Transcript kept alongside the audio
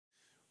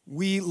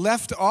We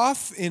left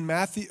off in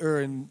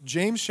in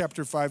James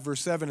chapter 5,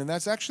 verse 7, and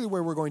that's actually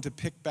where we're going to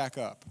pick back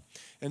up.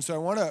 And so I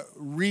want to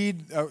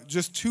read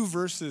just two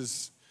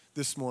verses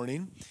this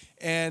morning.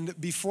 And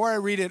before I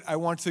read it, I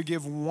want to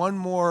give one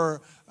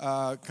more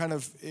kind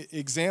of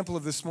example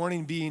of this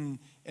morning being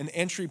an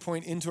entry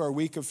point into our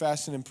week of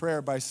fasting and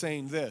prayer by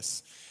saying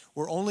this.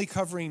 We're only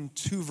covering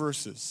two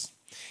verses.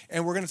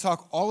 And we're going to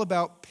talk all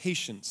about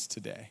patience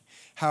today.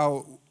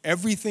 How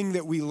everything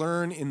that we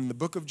learn in the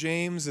book of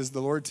James as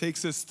the Lord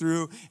takes us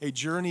through a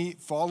journey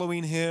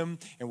following him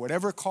and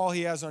whatever call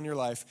he has on your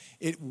life,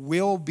 it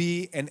will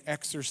be an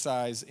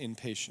exercise in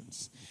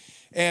patience.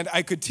 And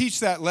I could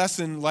teach that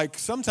lesson like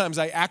sometimes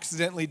I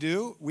accidentally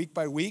do week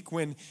by week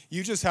when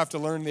you just have to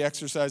learn the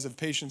exercise of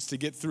patience to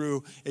get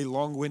through a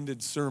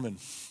long-winded sermon.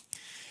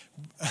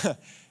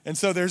 And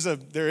so there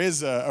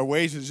is a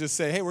way to just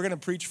say, hey, we're going to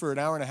preach for an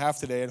hour and a half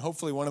today, and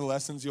hopefully one of the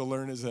lessons you'll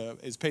learn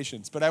is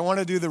patience. But I want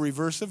to do the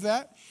reverse of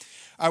that.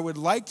 I would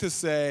like to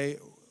say,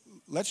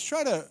 let's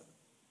try to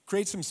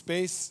create some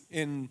space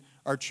in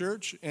our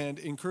church and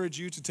encourage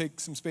you to take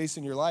some space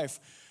in your life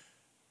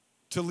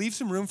to leave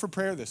some room for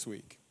prayer this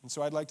week. And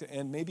so I'd like to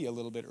end maybe a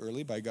little bit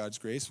early by God's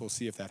grace. We'll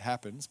see if that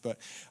happens. But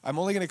I'm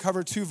only going to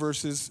cover two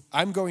verses.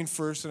 I'm going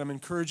first, and I'm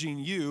encouraging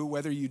you,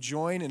 whether you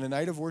join in a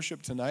night of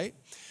worship tonight,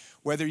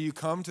 whether you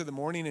come to the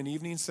morning and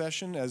evening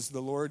session as the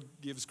Lord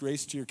gives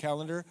grace to your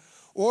calendar,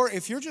 or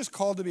if you're just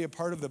called to be a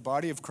part of the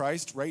body of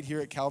Christ right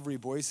here at Calvary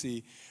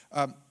Boise,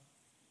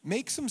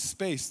 make some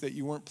space that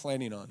you weren't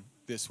planning on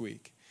this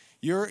week.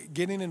 You're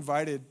getting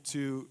invited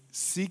to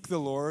seek the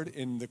Lord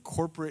in the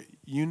corporate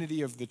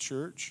unity of the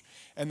church,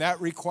 and that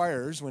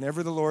requires,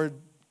 whenever the Lord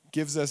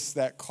gives us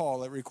that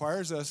call, it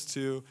requires us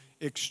to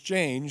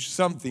exchange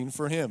something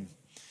for him.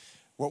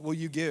 What will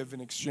you give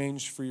in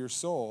exchange for your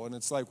soul? And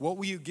it's like, what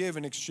will you give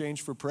in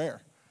exchange for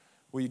prayer?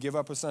 Will you give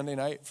up a Sunday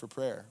night for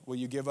prayer? Will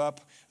you give up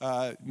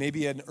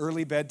maybe an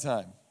early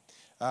bedtime?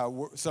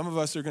 Some of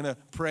us are going to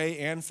pray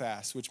and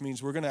fast, which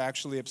means we're going to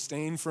actually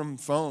abstain from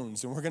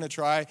phones. And we're going to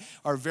try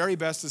our very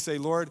best to say,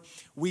 Lord,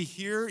 we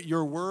hear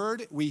your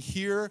word. We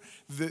hear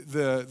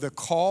the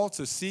call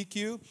to seek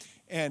you.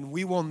 And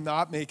we will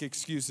not make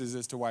excuses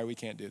as to why we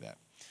can't do that.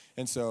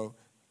 And so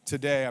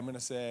today I'm going to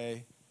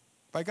say,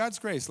 by God's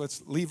grace,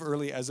 let's leave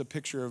early as a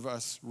picture of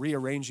us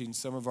rearranging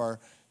some of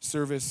our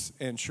service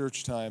and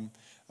church time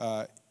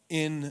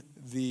in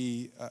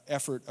the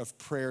effort of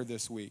prayer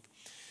this week.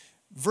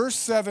 Verse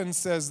 7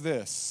 says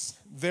this,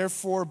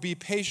 therefore be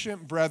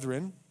patient,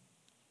 brethren,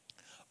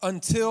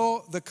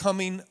 until the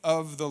coming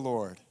of the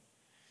Lord.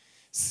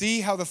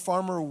 See how the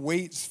farmer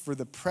waits for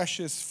the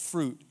precious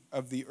fruit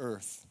of the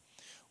earth,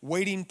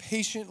 waiting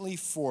patiently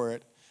for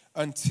it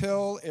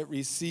until it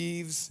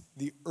receives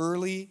the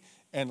early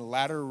and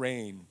latter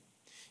rain.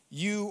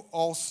 You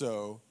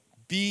also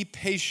be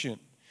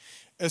patient.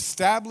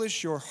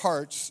 Establish your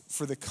hearts,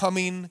 for the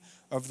coming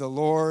of the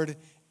Lord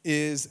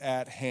is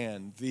at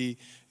hand. The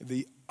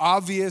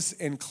obvious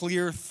and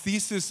clear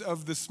thesis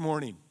of this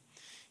morning.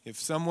 If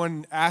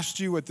someone asked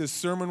you what this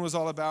sermon was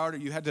all about, or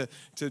you had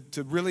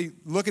to really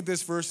look at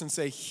this verse and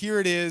say, here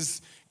it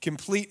is,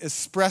 complete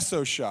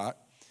espresso shot,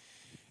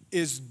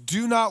 is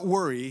do not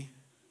worry,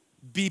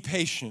 be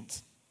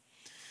patient.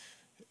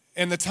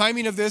 And the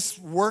timing of this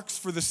works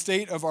for the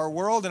state of our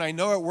world, and I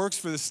know it works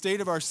for the state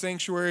of our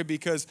sanctuary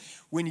because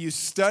when you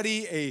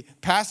study a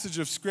passage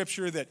of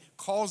Scripture that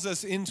calls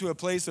us into a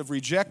place of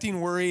rejecting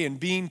worry and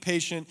being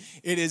patient,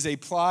 it is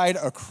applied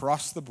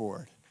across the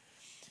board.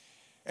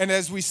 And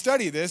as we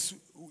study this,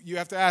 you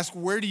have to ask,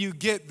 where do you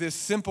get this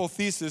simple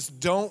thesis,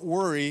 don't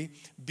worry,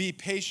 be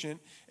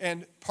patient?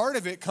 And part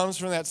of it comes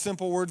from that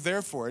simple word,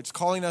 therefore. It's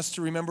calling us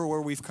to remember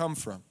where we've come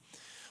from.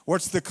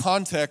 What's the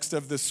context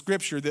of the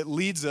scripture that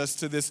leads us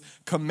to this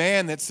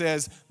command that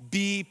says,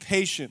 be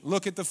patient?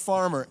 Look at the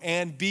farmer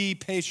and be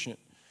patient.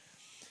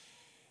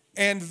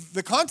 And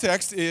the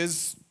context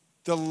is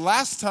the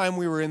last time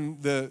we were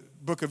in the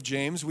book of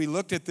James, we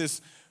looked at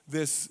this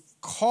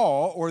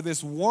call or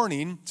this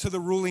warning to the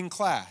ruling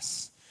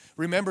class.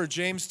 Remember,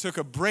 James took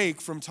a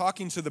break from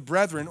talking to the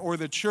brethren or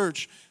the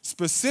church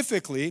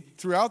specifically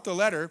throughout the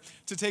letter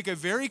to take a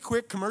very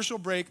quick commercial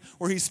break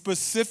where he's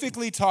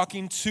specifically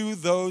talking to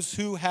those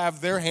who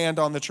have their hand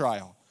on the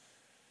trial.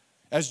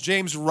 As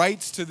James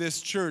writes to this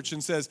church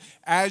and says,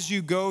 as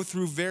you go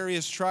through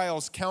various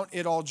trials, count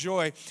it all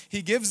joy.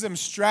 He gives them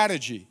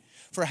strategy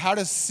for how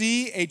to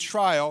see a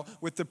trial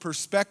with the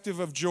perspective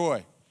of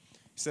joy.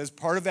 He says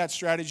part of that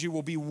strategy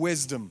will be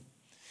wisdom.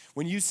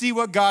 When you see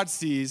what God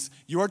sees,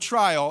 your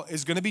trial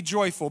is going to be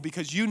joyful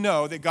because you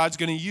know that God's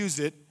going to use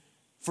it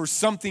for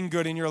something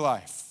good in your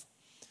life.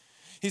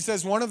 He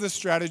says one of the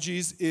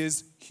strategies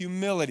is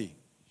humility.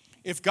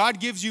 If God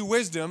gives you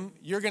wisdom,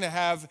 you're going to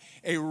have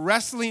a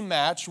wrestling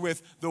match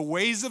with the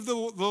ways of the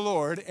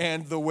Lord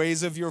and the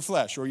ways of your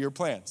flesh or your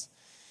plans.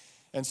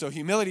 And so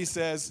humility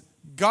says,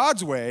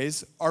 God's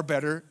ways are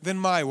better than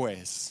my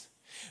ways.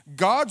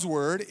 God's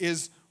word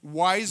is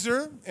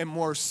wiser and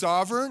more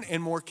sovereign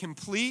and more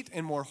complete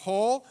and more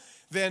whole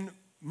than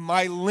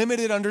my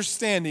limited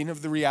understanding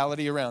of the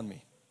reality around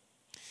me.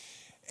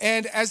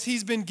 And as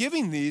he's been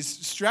giving these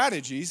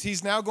strategies,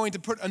 he's now going to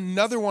put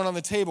another one on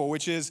the table,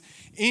 which is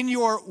in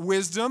your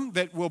wisdom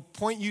that will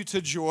point you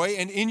to joy,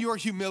 and in your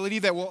humility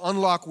that will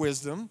unlock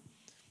wisdom,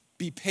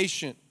 be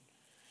patient,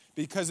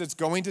 because it's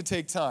going to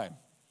take time.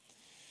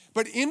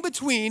 But in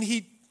between,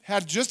 he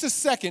had just a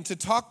second to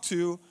talk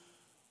to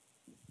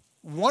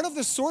one of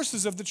the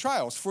sources of the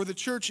trials for the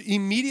church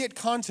immediate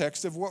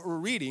context of what we're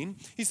reading.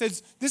 He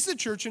says, this is a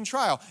church in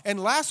trial. And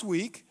last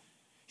week,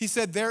 he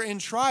said they're in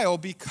trial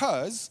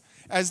because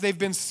as they've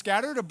been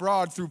scattered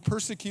abroad through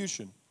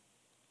persecution,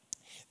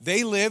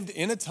 they lived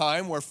in a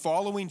time where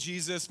following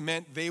Jesus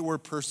meant they were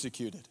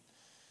persecuted.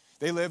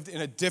 They lived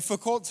in a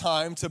difficult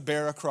time to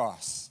bear a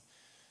cross.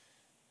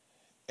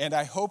 And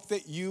I hope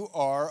that you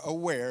are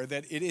aware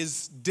that it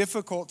is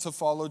difficult to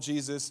follow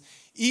Jesus,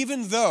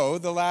 even though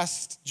the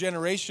last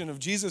generation of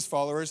Jesus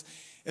followers,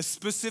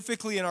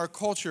 specifically in our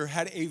culture,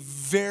 had a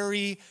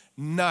very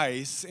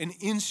nice and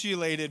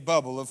insulated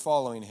bubble of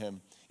following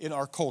him in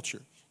our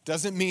culture.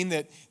 Doesn't mean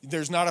that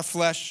there's not a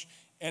flesh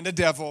and a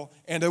devil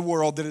and a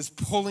world that is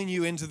pulling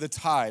you into the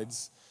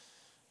tides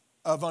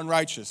of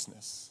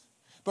unrighteousness.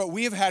 But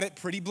we have had it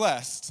pretty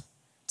blessed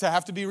to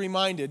have to be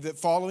reminded that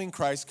following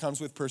Christ comes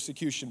with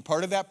persecution.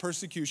 Part of that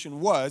persecution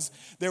was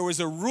there was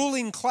a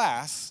ruling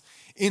class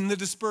in the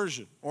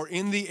dispersion, or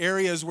in the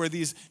areas where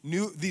these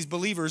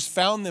believers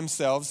found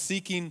themselves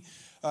seeking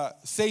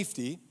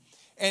safety.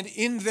 And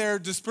in their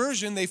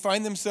dispersion, they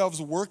find themselves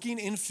working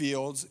in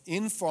fields,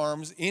 in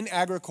farms, in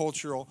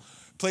agricultural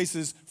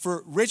places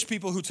for rich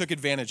people who took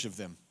advantage of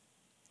them.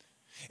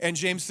 And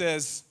James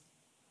says,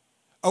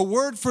 a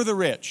word for the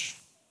rich,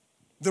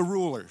 the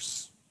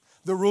rulers,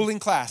 the ruling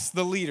class,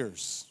 the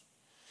leaders,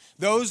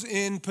 those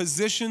in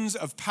positions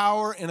of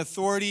power and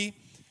authority.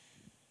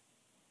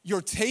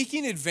 You're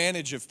taking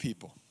advantage of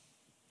people.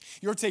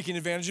 You're taking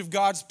advantage of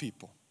God's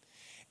people.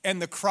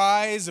 And the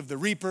cries of the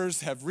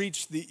reapers have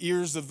reached the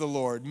ears of the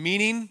Lord,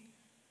 meaning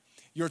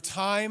your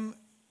time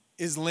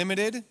is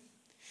limited,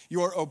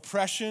 your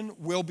oppression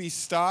will be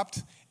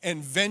stopped,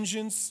 and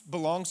vengeance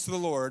belongs to the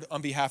Lord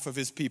on behalf of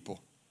his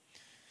people.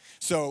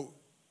 So,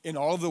 in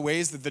all of the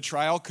ways that the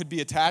trial could be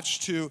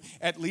attached to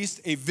at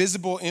least a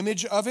visible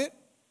image of it,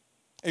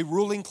 a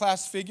ruling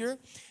class figure,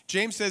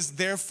 James says,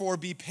 therefore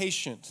be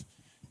patient.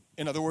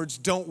 In other words,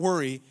 don't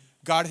worry,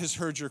 God has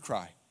heard your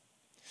cry.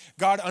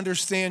 God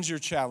understands your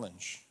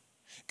challenge.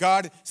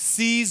 God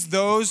sees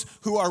those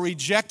who are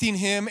rejecting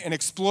him and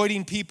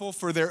exploiting people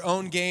for their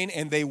own gain,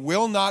 and they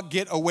will not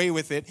get away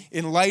with it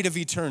in light of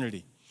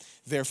eternity.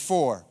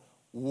 Therefore,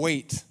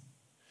 wait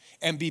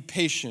and be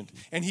patient.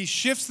 And he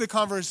shifts the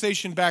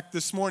conversation back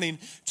this morning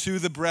to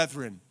the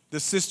brethren, the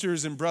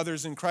sisters and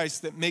brothers in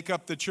Christ that make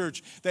up the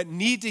church, that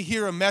need to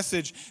hear a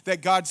message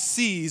that God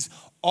sees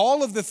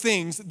all of the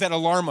things that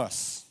alarm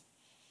us.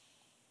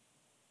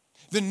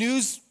 The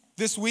news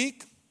this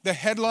week, the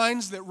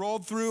headlines that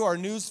rolled through our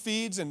news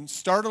feeds and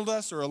startled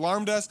us or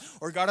alarmed us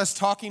or got us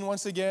talking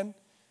once again,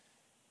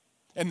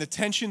 and the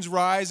tensions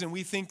rise and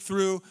we think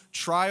through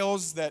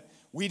trials that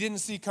we didn't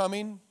see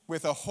coming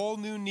with a whole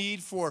new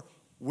need for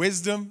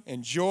wisdom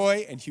and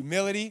joy and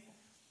humility.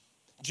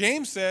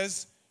 James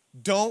says,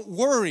 don't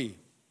worry.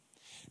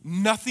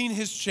 Nothing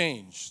has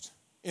changed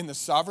in the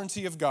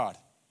sovereignty of God.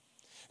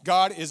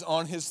 God is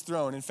on his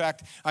throne. In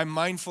fact, I'm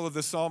mindful of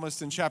the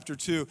psalmist in chapter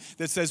 2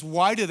 that says,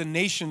 why do the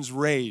nations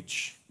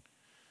rage?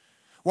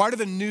 Why do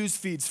the news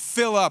feeds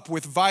fill up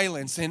with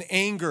violence and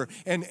anger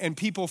and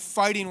people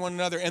fighting one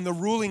another and the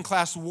ruling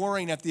class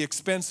warring at the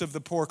expense of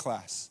the poor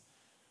class?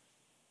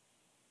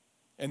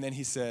 And then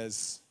he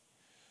says,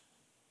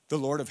 the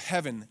Lord of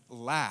heaven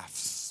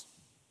laughs.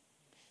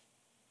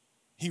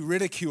 He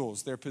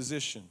ridicules their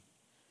position.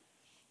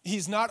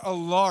 He's not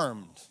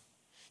alarmed.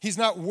 He's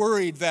not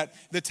worried that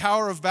the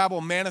Tower of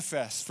Babel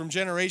manifests from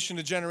generation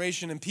to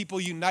generation and people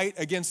unite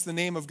against the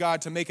name of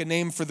God to make a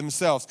name for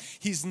themselves.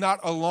 He's not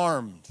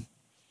alarmed.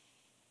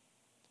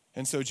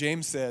 And so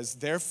James says,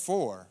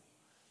 therefore,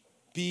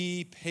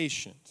 be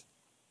patient.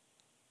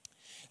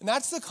 And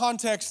that's the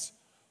context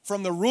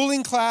from the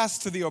ruling class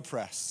to the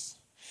oppressed.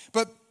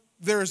 But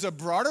there's a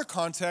broader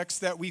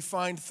context that we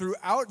find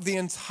throughout the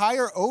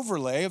entire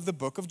overlay of the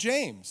book of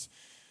James.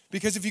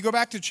 Because if you go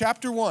back to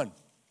chapter 1,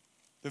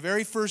 the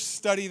very first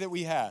study that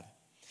we had,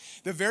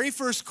 the very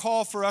first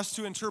call for us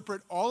to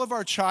interpret all of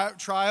our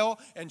trial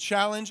and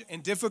challenge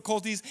and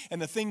difficulties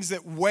and the things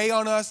that weigh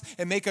on us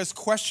and make us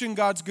question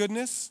God's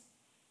goodness,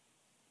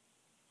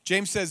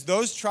 James says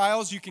those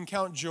trials you can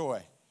count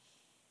joy.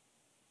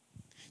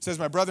 He says,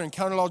 my brethren,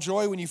 count it all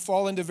joy when you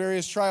fall into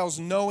various trials,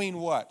 knowing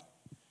what?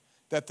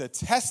 That the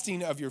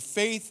testing of your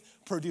faith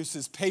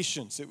produces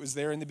patience. It was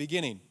there in the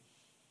beginning.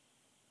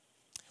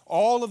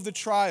 All of the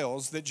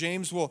trials that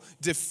James will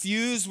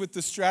diffuse with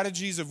the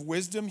strategies of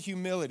wisdom,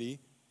 humility,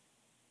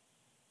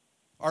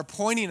 are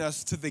pointing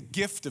us to the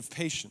gift of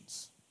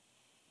patience.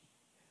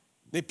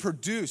 They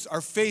produce, our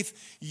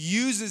faith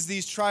uses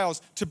these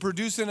trials to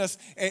produce in us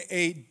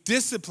a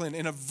discipline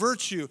and a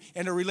virtue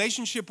and a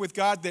relationship with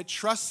God that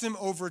trusts him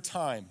over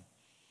time.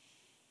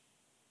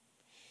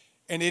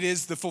 And it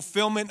is the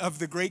fulfillment of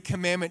the great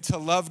commandment to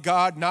love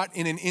God, not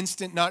in an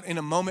instant, not in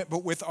a moment,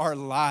 but with our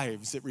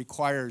lives. It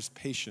requires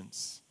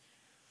patience.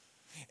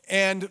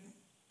 And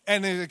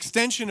an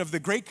extension of the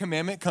great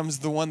commandment comes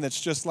the one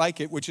that's just like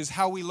it, which is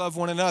how we love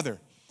one another.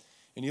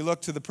 And you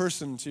look to the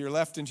person to your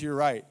left and to your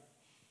right,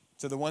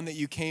 to the one that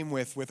you came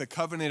with a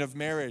covenant of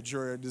marriage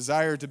or a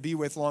desire to be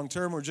with long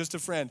term or just a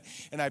friend.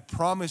 And I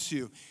promise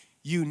you,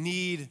 you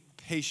need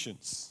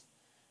patience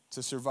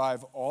to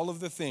survive all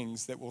of the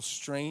things that will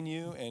strain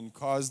you and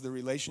cause the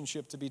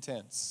relationship to be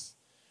tense.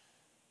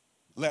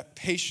 Let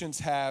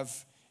patience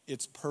have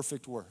its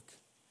perfect work.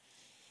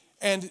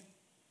 And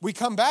we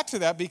come back to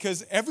that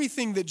because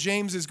everything that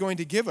James is going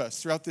to give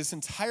us throughout this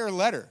entire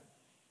letter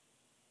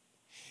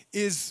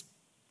is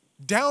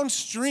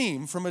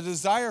downstream from a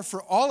desire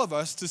for all of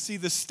us to see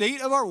the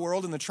state of our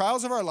world and the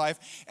trials of our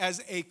life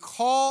as a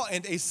call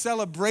and a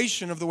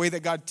celebration of the way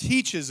that God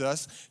teaches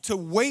us to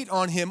wait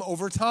on him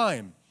over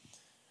time,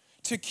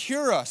 to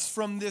cure us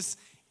from this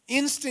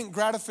instant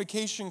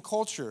gratification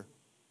culture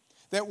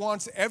that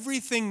wants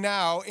everything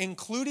now,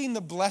 including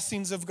the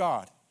blessings of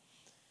God.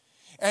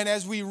 And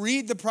as we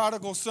read the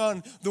prodigal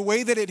son, the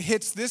way that it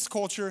hits this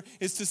culture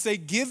is to say,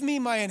 give me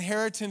my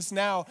inheritance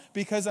now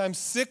because I'm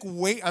sick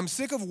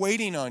of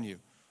waiting on you.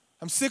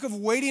 I'm sick of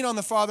waiting on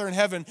the Father in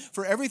heaven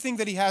for everything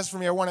that he has for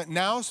me. I want it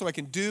now so I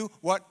can do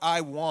what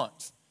I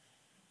want.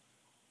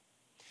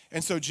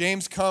 And so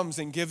James comes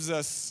and gives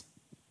us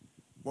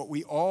what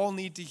we all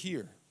need to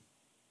hear.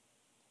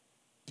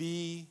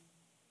 Be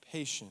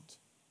patient.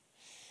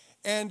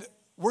 And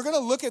we're going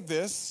to look at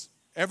this,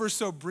 ever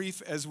so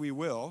brief as we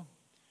will,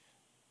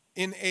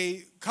 in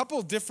a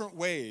couple different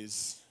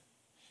ways,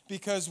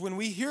 because when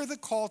we hear the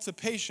call to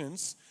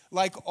patience,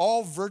 like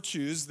all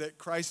virtues that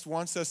Christ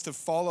wants us to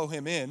follow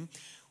him in,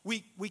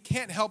 we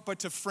can't help but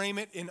to frame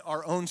it in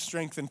our own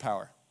strength and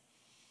power.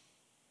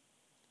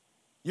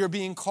 You're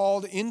being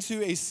called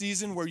into a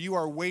season where you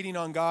are waiting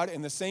on God,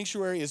 and the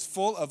sanctuary is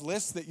full of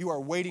lists that you are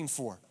waiting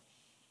for.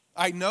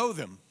 I know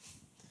them.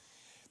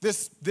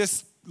 This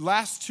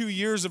last 2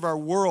 years of our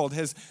world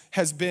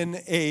has been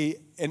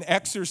an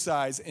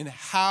exercise in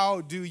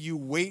how do you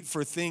wait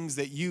for things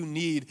that you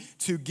need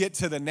to get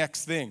to the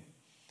next thing.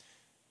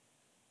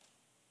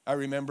 I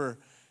remember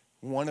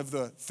one of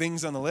the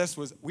things on the list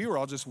was we were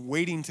all just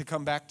waiting to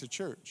come back to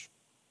church.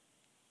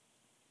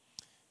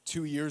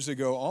 2 years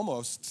ago,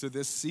 almost to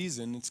this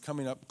season, it's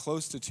coming up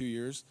close to 2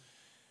 years,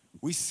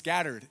 we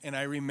scattered. And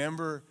I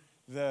remember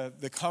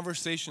the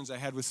conversations I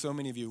had with so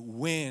many of you.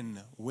 When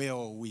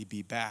will we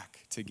be back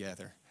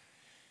together?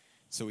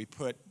 So we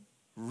put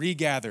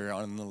regather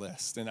on the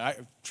list. And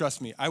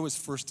trust me, I was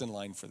first in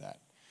line for that.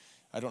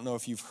 I don't know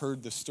if you've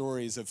heard the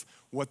stories of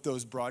what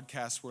those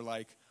broadcasts were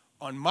like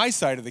on my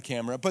side of the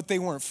camera, but they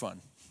weren't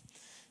fun.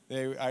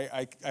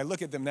 I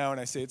look at them now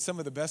and I say it's some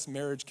of the best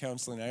marriage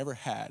counseling I ever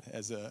had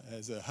as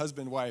a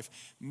husband-wife.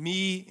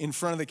 Me in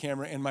front of the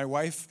camera and my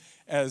wife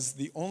as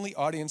the only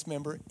audience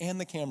member and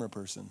the camera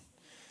person.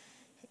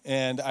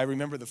 And I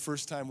remember the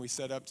first time we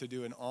set up to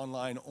do an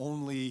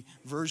online-only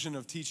version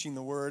of teaching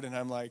the word, and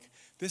I'm like,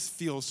 this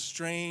feels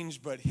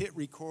strange, but hit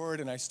record,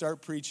 and I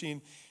start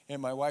preaching,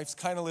 and my wife's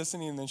kind of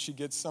listening, and then she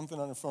gets something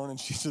on her phone, and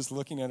she's just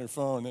looking at her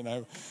phone, and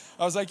I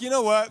was like, you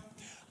know what?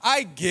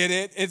 I get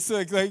it. It's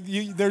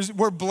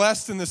we're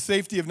blessed in the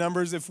safety of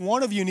numbers. If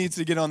one of you needs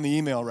to get on the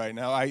email right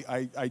now,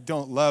 I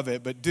don't love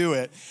it, but do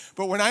it.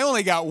 But when I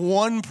only got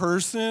one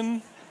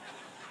person,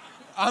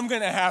 I'm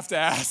going to have to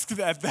ask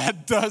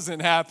that doesn't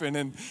happen.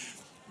 And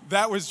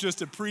that was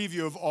just a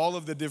preview of all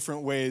of the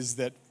different ways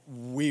that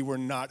we were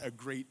not a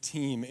great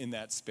team in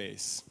that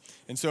space.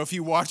 And so if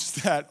you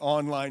watched that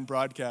online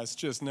broadcast,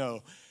 just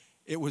know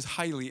it was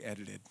highly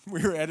edited.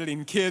 We were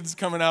editing kids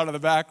coming out of the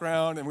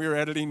background, and we were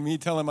editing me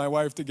telling my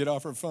wife to get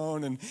off her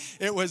phone. And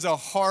it was a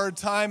hard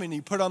time, and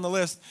you put on the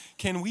list,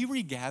 can we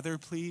regather,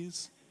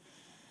 please?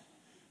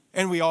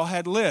 And we all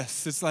had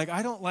lists. It's like,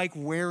 I don't like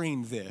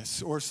wearing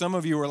this. Or some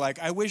of you were like,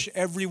 I wish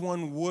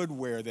everyone would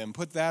wear them.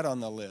 Put that on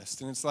the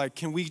list. And it's like,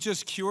 can we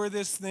just cure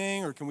this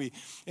thing? Or can we,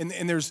 and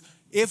there's,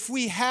 if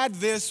we had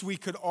this, we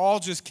could all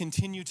just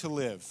continue to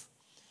live.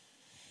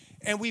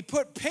 And we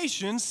put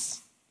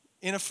patience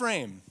in a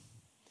frame.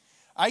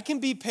 I can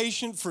be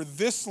patient for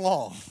this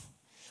long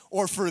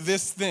or for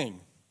this thing.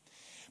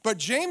 But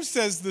James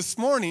says this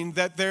morning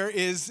that there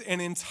is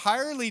an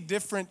entirely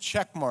different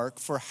check mark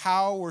for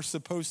how we're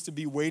supposed to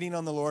be waiting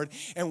on the Lord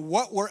and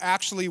what we're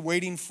actually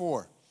waiting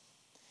for.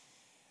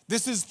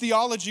 This is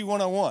Theology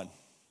 101,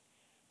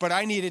 but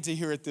I needed to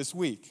hear it this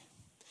week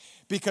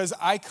because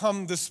I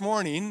come this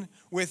morning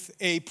with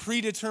a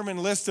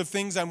predetermined list of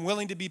things I'm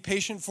willing to be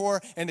patient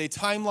for and a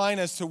timeline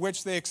as to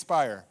which they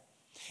expire.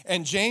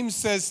 And James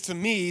says to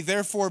me,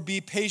 therefore be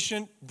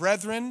patient,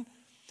 brethren,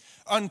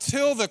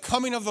 until the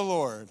coming of the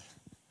Lord.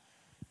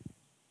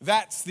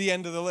 That's the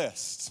end of the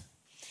list.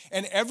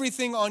 And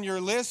everything on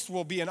your list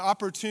will be an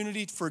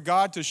opportunity for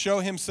God to show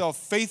himself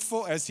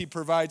faithful as he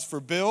provides for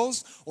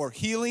bills or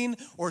healing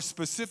or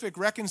specific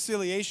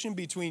reconciliation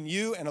between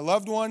you and a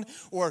loved one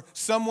or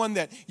someone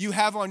that you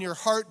have on your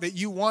heart that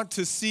you want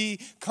to see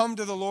come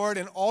to the Lord.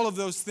 And all of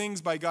those things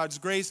by God's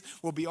grace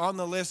will be on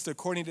the list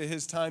according to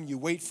his time. You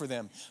wait for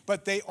them.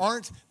 But they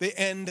aren't the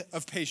end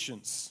of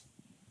patience.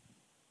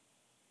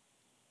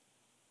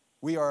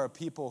 We are a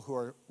people who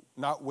are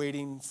not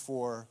waiting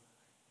for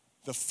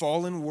the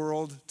fallen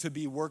world to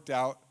be worked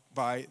out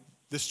by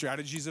the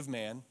strategies of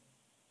man.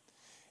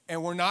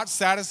 And we're not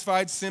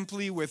satisfied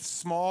simply with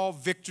small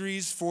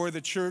victories for the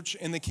church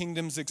and the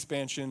kingdom's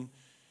expansion.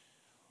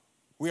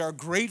 We are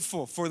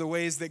grateful for the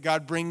ways that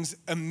God brings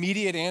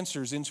immediate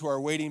answers into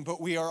our waiting, but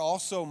we are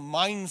also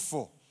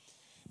mindful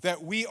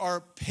that we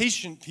are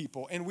patient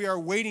people and we are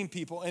waiting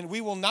people, and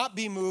we will not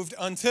be moved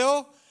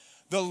until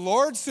the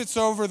Lord sits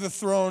over the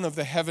throne of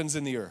the heavens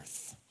and the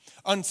earth,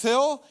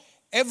 until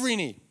every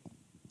knee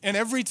and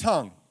every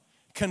tongue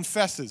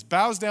confesses,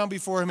 bows down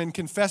before him and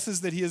confesses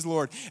that he is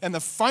Lord. And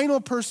the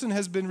final person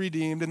has been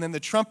redeemed, and then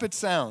the trumpet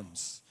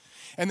sounds.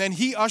 And then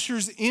he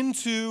ushers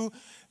into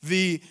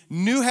the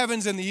new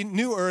heavens and the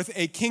new earth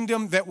a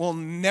kingdom that will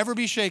never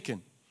be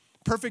shaken.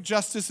 Perfect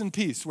justice and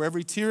peace, where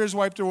every tear is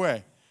wiped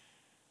away.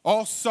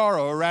 All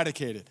sorrow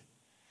eradicated.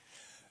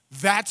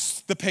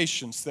 That's the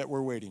patience that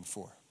we're waiting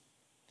for.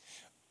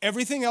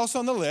 Everything else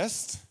on the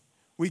list,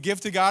 we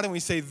give to God and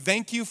we say,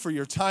 thank you for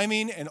your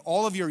timing and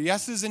all of your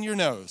yeses and your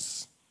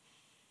nos.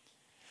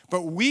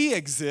 But we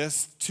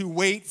exist to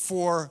wait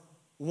for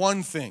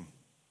one thing: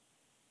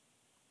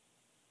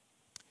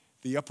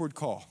 the upward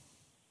call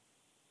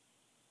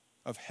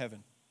of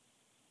heaven.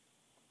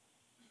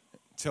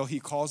 Until he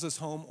calls us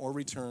home or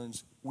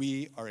returns,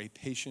 we are a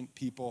patient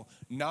people,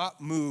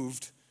 not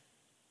moved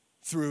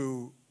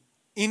through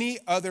any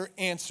other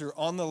answer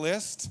on the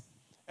list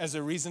as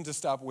a reason to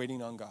stop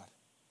waiting on God.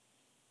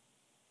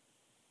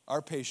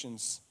 Our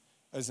patience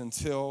is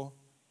until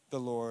the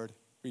Lord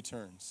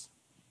returns.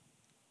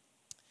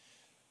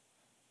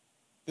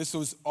 This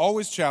was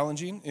always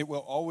challenging. It will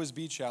always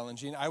be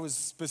challenging. I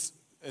was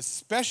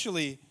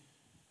especially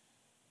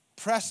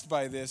pressed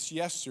by this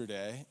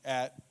yesterday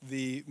at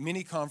the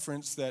mini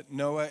conference that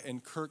Noah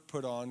and Kirk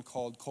put on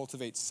called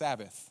Cultivate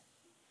Sabbath.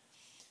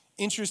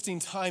 Interesting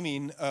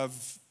timing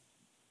of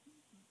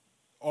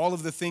all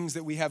of the things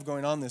that we have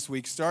going on this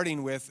week,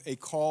 starting with a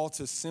call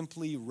to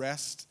simply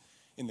rest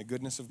in the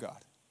goodness of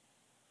God.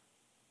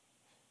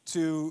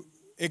 To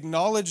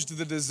acknowledge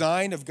the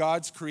design of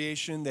God's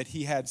creation, that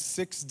he had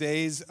 6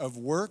 days of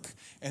work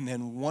and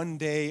then 1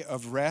 day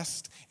of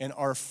rest, and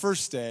our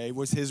first day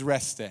was his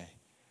rest day.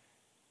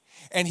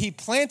 And he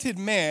planted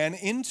man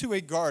into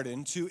a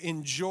garden to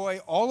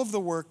enjoy all of the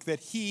work that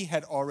he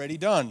had already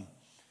done.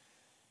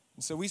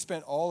 And so we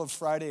spent all of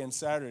Friday and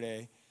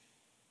Saturday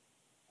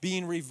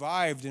being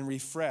revived and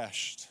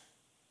refreshed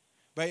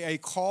by a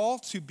call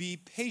to be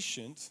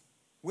patient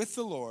with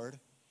the Lord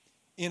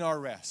in our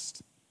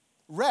rest.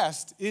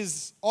 Rest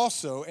is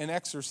also an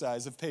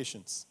exercise of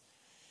patience.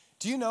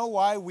 Do you know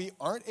why we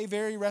aren't a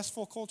very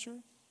restful culture?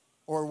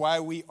 Or why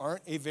we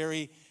aren't a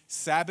very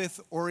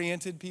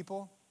Sabbath-oriented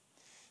people?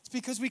 It's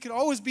because we could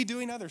always be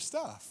doing other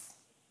stuff.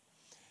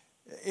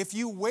 If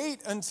you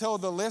wait until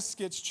the list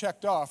gets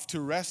checked off to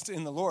rest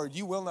in the Lord,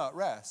 you will not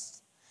rest.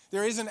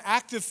 There is an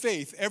act of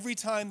faith every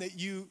time that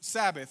you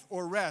Sabbath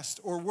or rest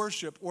or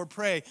worship or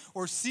pray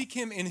or seek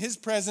him in his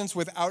presence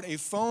without a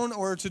phone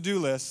or a to-do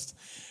list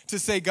to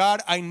say,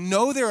 God, I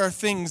know there are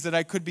things that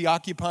I could be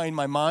occupying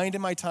my mind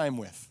and my time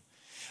with.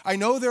 I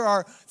know there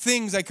are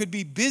things I could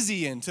be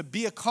busy in to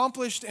be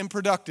accomplished and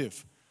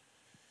productive.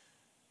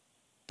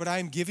 But I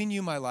am giving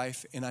you my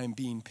life and I am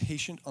being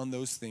patient on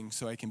those things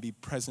so I can be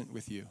present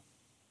with you.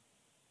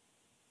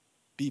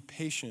 Be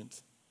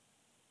patient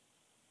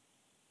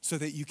so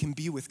that you can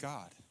be with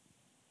God.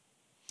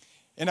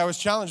 And I was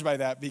challenged by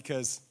that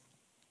because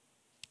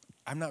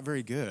I'm not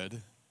very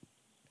good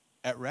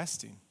at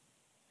resting.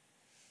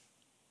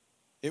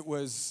 It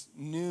was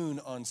noon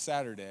on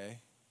Saturday,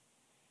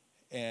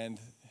 and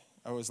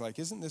I was like,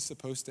 isn't this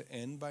supposed to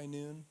end by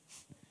noon?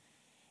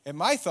 And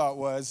my thought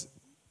was,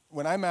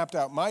 when I mapped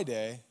out my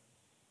day,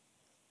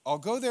 I'll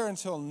go there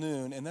until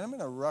noon, and then I'm going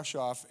to rush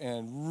off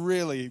and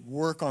really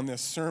work on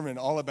this sermon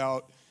all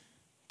about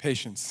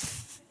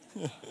patience.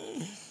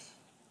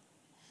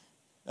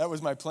 That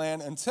was my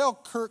plan until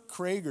Kirk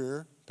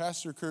Krager,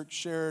 Pastor Kirk,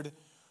 shared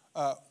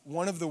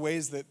one of the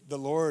ways that the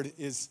Lord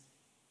is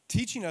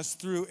teaching us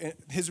through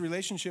his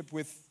relationship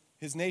with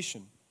his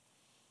nation,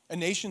 a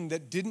nation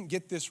that didn't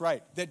get this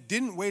right, that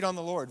didn't wait on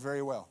the Lord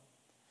very well,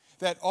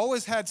 that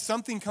always had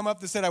something come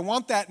up that said, I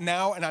want that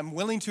now, and I'm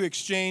willing to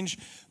exchange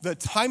the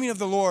timing of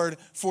the Lord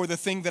for the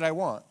thing that I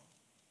want.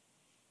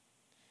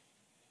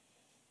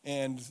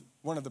 And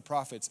one of the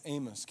prophets,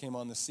 Amos, came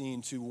on the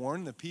scene to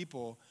warn the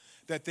people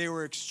that they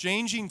were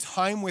exchanging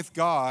time with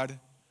God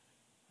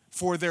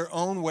for their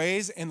own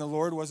ways, and the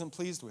Lord wasn't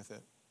pleased with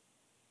it.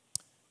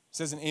 It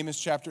says in Amos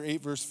chapter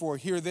 8, verse 4,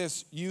 hear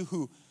this, you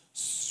who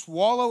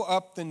swallow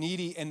up the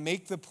needy and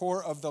make the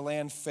poor of the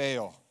land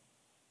fail.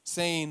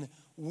 saying,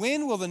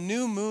 when will the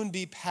new moon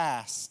be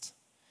passed,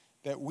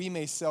 that we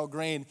may sell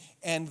grain,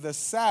 and the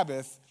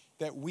Sabbath,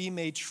 that we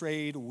may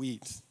trade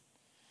wheat?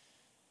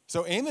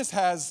 So Amos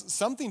has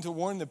something to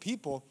warn the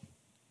people.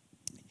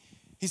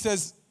 He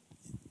says,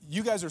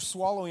 you guys are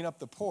swallowing up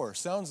the poor.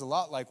 Sounds a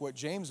lot like what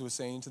James was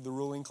saying to the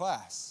ruling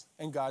class,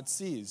 and God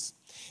sees.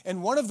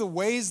 And one of the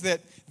ways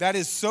that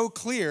is so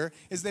clear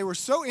is they were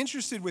so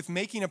interested with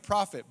making a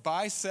profit.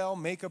 Buy, sell,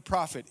 make a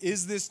profit.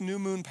 Is this new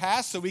moon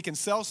passed so we can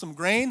sell some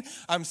grain?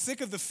 I'm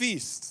sick of the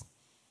feast.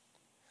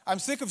 I'm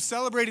sick of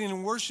celebrating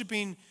and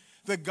worshiping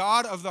the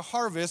God of the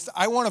harvest.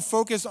 I want to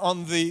focus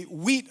on the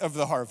wheat of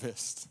the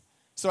harvest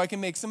so I can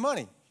make some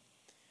money.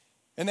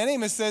 And then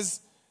Amos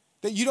says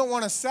that you don't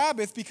want a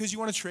Sabbath because you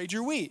want to trade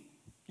your wheat.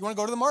 You want to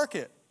go to the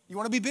market. You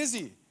want to be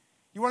busy.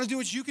 You want to do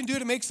what you can do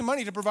to make some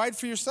money to provide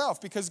for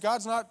yourself because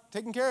God's not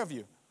taking care of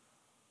you.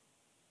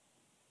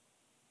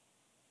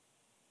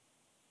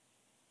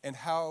 And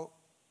how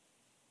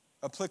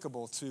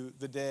applicable to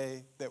the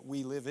day that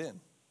we live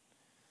in.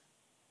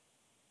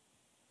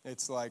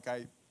 It's like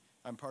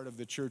I'm part of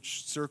the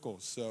church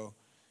circles, so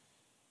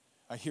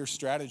I hear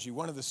strategy.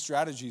 One of the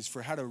strategies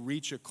for how to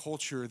reach a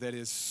culture that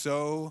is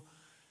so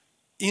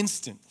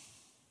instant,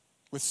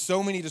 with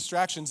so many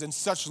distractions and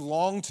such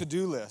long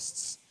to-do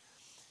lists,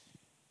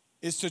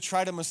 is to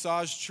try to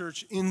massage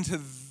church into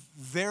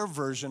their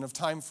version of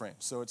time frame.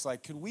 So it's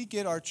like, could we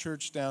get our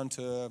church down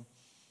to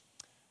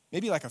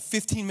maybe like a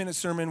 15-minute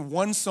sermon,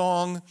 one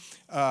song?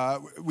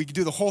 We could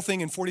do the whole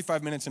thing in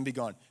 45 minutes and be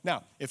gone.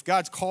 Now, if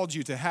God's called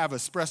you to have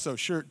espresso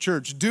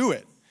church, do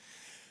it.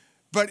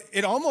 But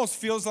it almost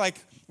feels like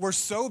we're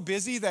so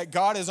busy that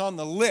God is on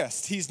the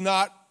list. He's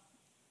not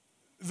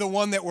the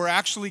one that we're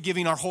actually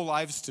giving our whole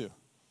lives to.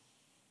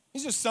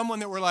 He's just someone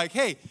that we're like,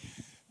 hey,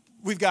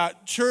 we've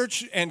got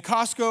church and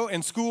Costco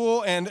and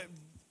school, and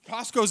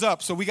Costco's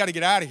up, so we got to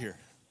get out of here.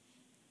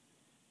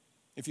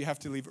 If you have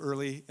to leave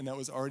early and that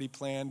was already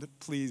planned,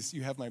 please,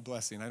 you have my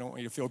blessing. I don't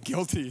want you to feel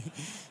guilty.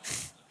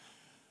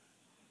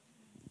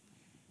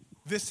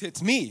 This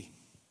hits me.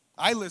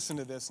 I listen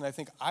to this and I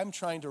think I'm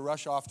trying to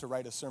rush off to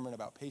write a sermon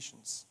about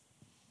patience.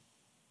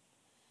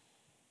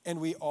 And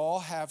we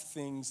all have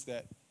things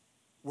that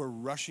we're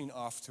rushing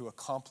off to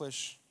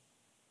accomplish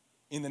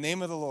in the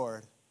name of the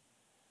Lord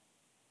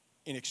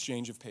in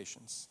exchange of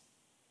patience.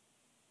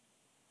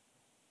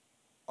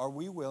 Are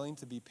we willing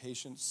to be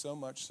patient so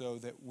much so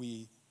that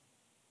we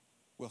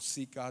will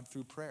seek God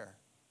through prayer?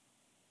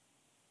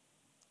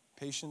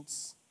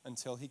 Patience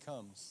until he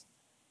comes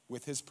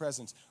with his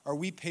presence. Are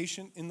we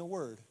patient in the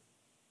word?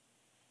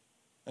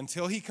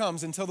 Until he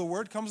comes, until the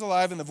word comes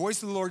alive and the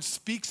voice of the Lord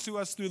speaks to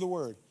us through the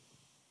word?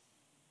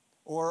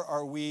 Or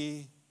are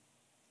we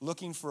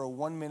looking for a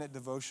 1-minute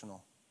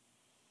devotional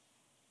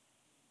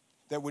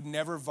that would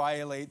never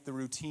violate the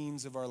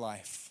routines of our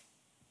life?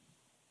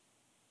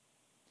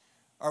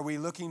 Are we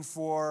looking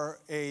for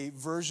a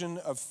version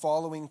of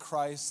following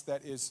Christ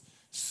that is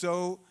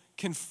so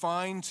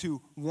confined to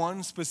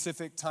one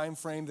specific time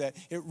frame that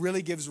it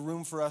really gives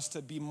room for us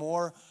to be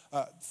more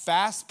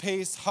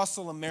fast-paced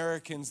hustle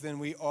Americans than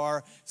we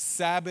are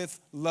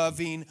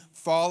Sabbath-loving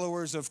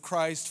followers of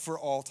Christ for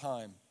all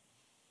time?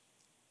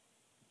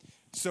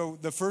 So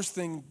the first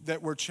thing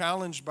that we're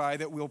challenged by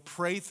that we'll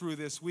pray through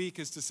this week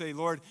is to say,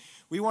 Lord,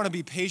 we want to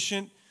be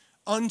patient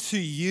unto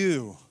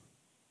you.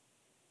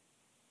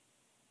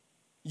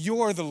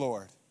 You're the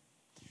Lord.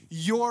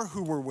 You're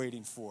who we're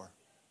waiting for.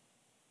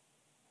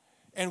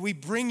 And we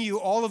bring you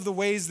all of the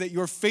ways that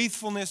your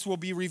faithfulness will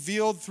be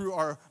revealed through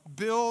our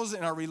bills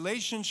and our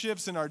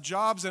relationships and our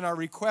jobs and our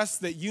requests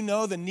that you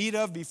know the need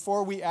of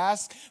before we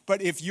ask.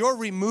 But if you're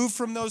removed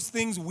from those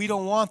things, we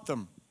don't want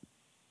them.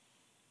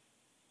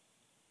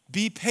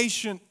 Be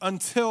patient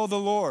until the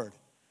Lord.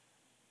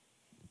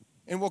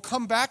 And we'll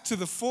come back to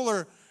the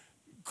fuller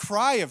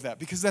cry of that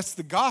because that's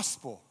the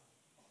gospel,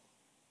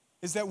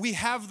 is that we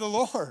have the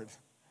Lord.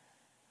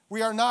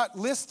 We are not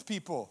list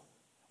people.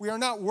 We are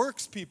not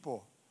works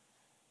people.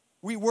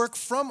 We work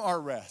from our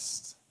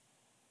rest.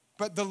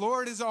 But the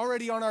Lord is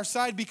already on our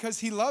side because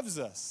he loves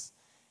us.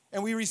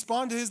 And we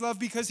respond to his love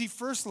because he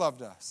first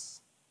loved us.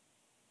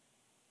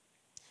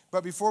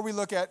 But before we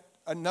look at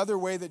another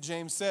way that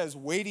James says,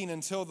 waiting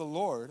until the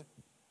Lord,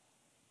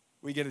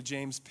 we get a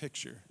James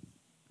picture.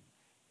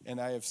 And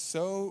I have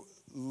so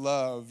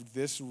loved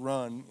this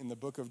run in the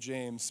book of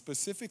James,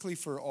 specifically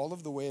for all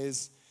of the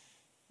ways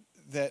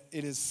that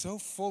it is so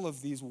full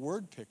of these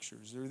word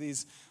pictures or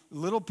these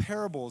little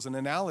parables and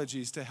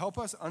analogies to help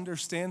us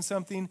understand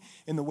something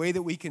in the way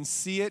that we can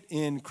see it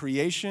in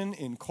creation,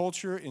 in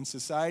culture, in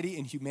society,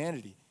 in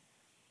humanity.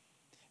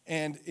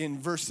 And in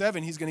verse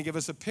 7, he's going to give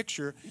us a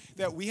picture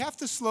that we have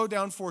to slow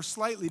down for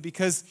slightly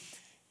because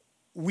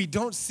we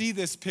don't see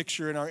this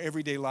picture in our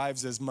everyday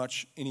lives as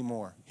much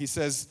anymore. He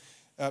says,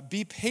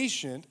 be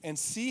patient and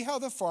see how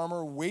the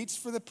farmer waits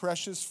for the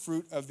precious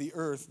fruit of the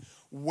earth,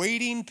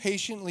 waiting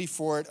patiently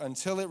for it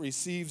until it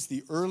receives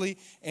the early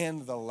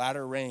and the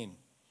latter rain.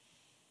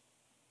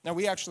 Now,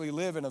 we actually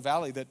live in a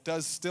valley that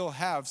does still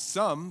have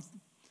some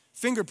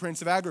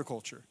fingerprints of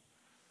agriculture,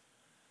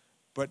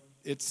 but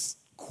it's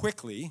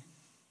quickly,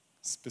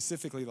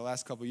 specifically the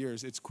last couple of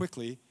years, it's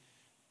quickly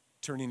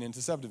turning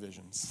into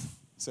subdivisions.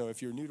 So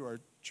if you're new to our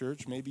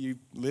church, maybe you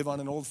live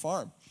on an old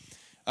farm.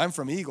 I'm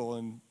from Eagle,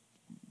 and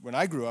when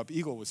I grew up,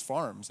 Eagle was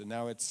farms, and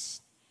now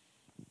it's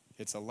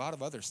a lot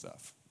of other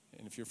stuff.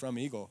 And if you're from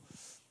Eagle,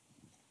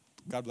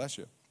 God bless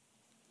you.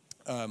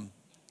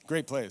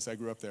 Great place. I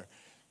grew up there.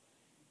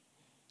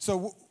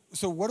 So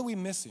what are we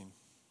missing?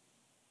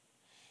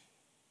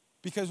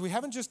 Because we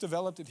haven't just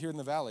developed it here in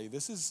the valley.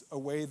 This is a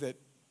way that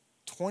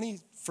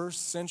 21st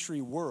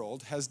century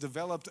world has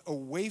developed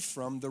away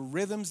from the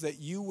rhythms that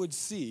you would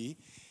see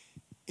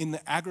in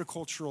the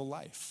agricultural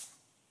life.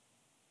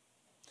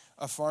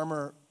 A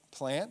farmer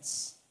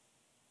plants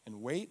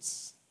and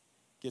waits,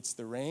 gets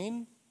the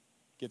rain,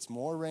 gets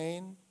more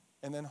rain,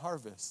 and then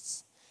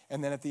harvests.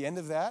 And then at the end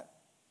of that,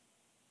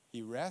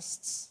 he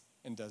rests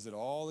and does it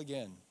all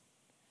again.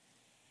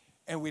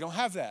 And we don't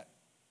have that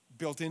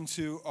built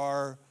into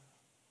our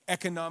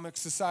economic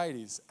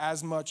societies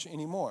as much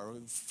anymore.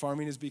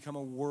 Farming has become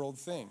a world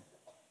thing.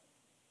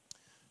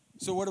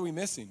 So what are we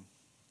missing?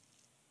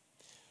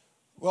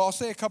 Well, I'll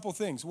say a couple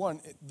things. One,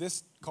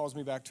 this calls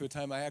me back to a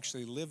time I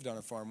actually lived on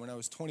a farm. When I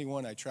was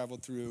 21, I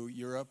traveled through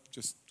Europe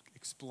just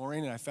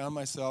exploring, and I found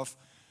myself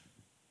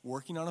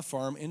working on a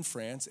farm in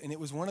France, and it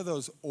was one of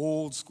those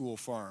old school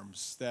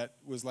farms that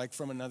was like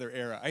from another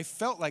era. I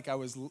felt like I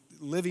was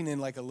living in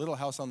like a Little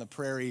House on the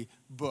Prairie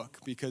book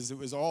because it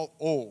was all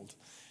old.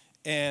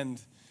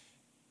 And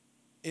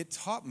it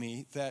taught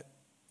me that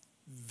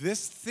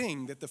this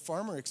thing that the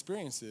farmer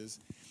experiences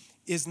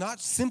is not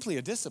simply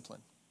a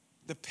discipline.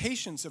 The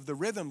patience of the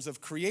rhythms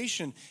of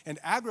creation and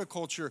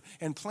agriculture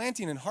and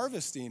planting and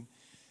harvesting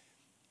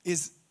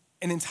is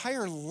an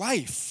entire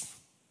life.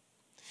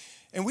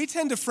 And we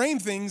tend to frame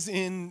things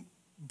in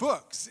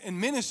books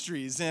and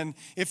ministries. And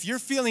if you're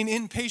feeling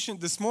impatient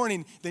this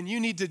morning, then you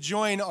need to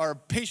join our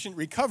patient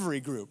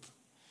recovery group.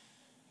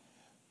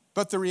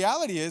 But the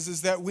reality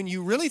is that when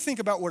you really think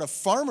about what a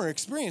farmer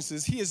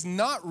experiences, he is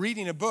not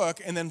reading a book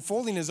and then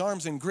folding his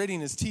arms and gritting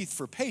his teeth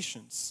for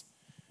patience.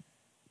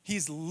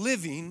 He's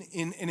living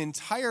in an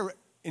entire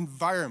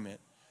environment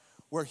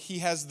where he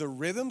has the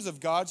rhythms of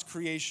God's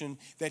creation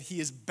that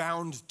he is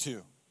bound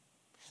to.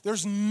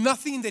 There's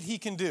nothing that he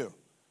can do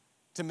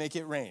to make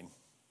it rain.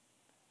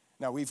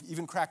 Now, we've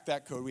even cracked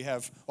that code. We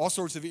have all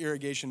sorts of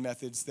irrigation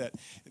methods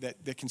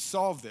that can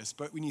solve this.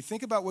 But when you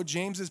think about what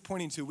James is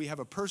pointing to, we have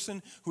a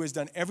person who has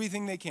done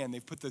everything they can.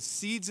 They've put the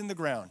seeds in the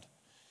ground.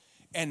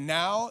 And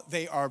now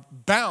they are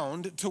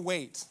bound to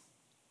wait.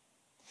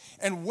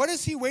 And what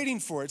is he waiting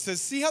for? It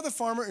says, see how the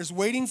farmer is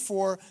waiting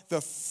for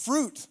the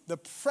fruit, the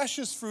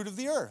precious fruit of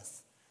the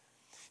earth.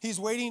 He's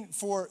waiting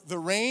for the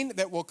rain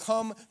that will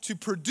come to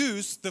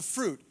produce the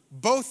fruit.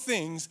 Both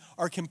things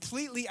are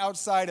completely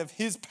outside of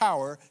his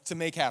power to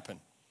make happen.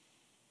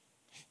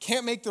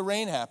 Can't make the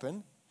rain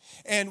happen.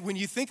 And when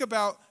you think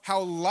about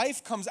how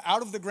life comes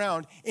out of the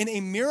ground in a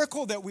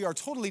miracle that we are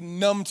totally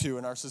numb to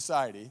in our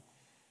society,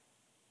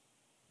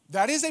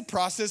 that is a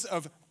process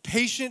of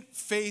patient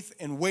faith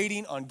and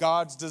waiting on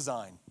God's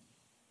design.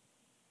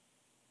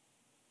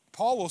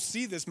 Paul will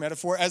see this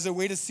metaphor as a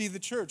way to see the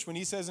church when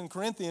he says in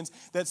Corinthians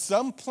that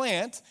some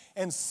plant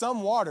and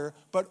some water,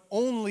 but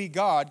only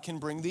God can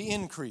bring the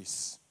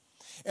increase.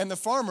 And the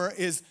farmer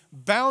is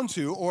bound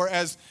to, or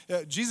as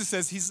Jesus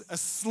says, he's a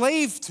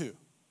slave to.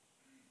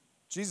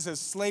 Jesus says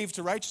slave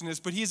to righteousness,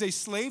 but he is a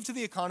slave to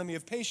the economy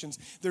of patience.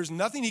 There's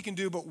nothing he can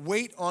do but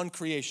wait on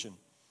creation.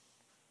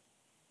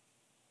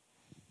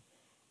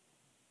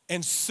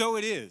 And so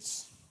it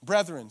is,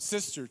 brethren,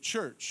 sister,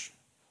 church.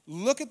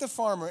 Look at the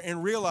farmer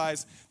and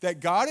realize that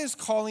God is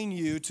calling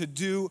you to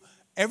do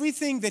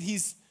everything that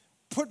he's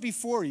put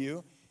before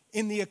you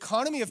in the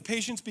economy of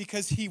patience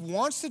because he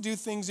wants to do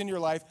things in your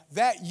life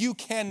that you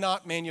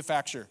cannot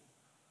manufacture.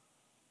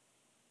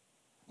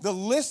 The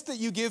list that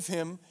you give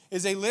him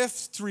is a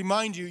list to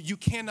remind you you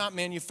cannot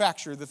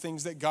manufacture the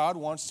things that God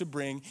wants to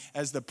bring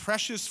as the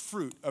precious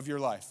fruit of your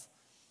life.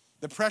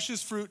 The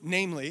precious fruit,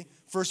 namely,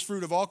 first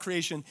fruit of all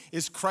creation,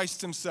 is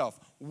Christ himself,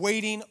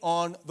 waiting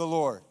on the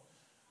Lord.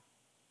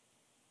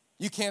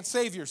 You can't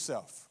save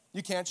yourself.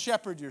 You can't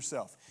shepherd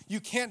yourself. You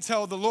can't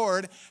tell the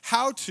Lord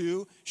how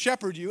to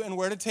shepherd you and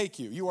where to take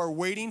you. You are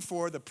waiting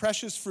for the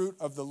precious fruit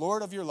of the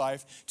Lord of your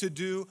life to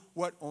do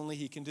what only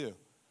he can do.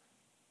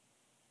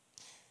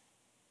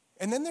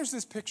 And then there's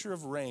this picture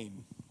of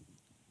rain.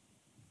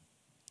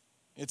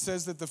 It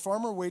says that the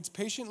farmer waits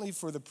patiently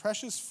for the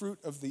precious fruit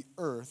of the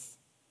earth,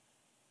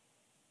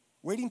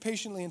 waiting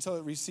patiently until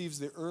it receives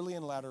the early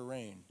and latter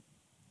rain.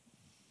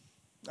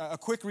 A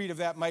quick read of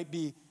that might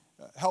be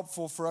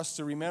helpful for us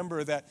to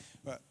remember that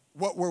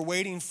what we're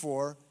waiting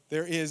for,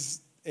 there is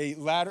a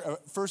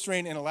first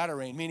rain and a latter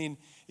rain, meaning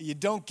you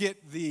don't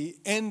get the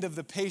end of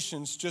the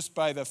patience just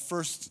by the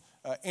first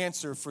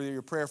answer for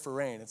your prayer for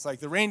rain. It's like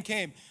the rain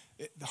came,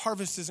 the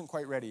harvest isn't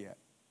quite ready yet.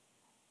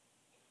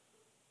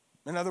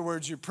 In other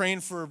words, you're praying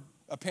for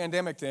a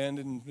pandemic to end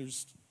and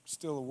there's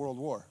still a world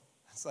war.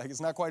 It's like it's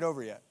not quite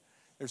over yet.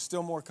 There's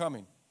still more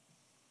coming.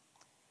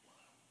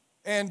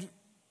 And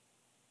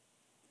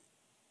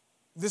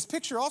this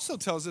picture also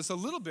tells us a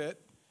little bit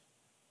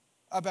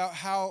about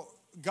how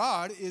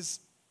God is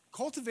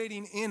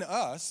cultivating in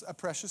us a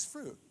precious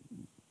fruit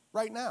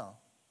right now.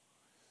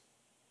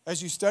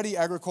 As you study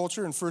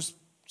agriculture in first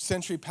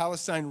century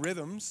Palestine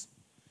rhythms,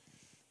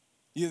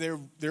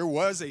 there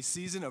was a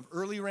season of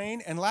early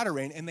rain and latter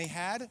rain, and they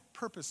had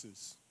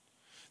purposes.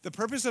 The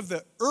purpose of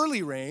the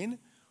early rain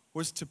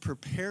was to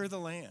prepare the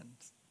land.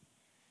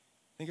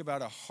 Think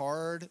about a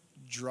hard,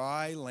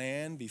 dry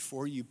land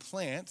before you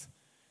plant.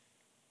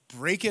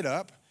 Break it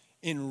up,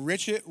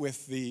 enrich it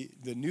with the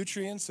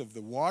nutrients of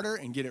the water,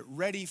 and get it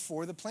ready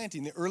for the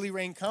planting. The early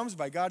rain comes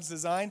by God's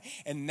design,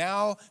 and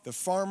now the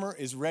farmer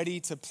is ready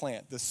to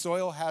plant. The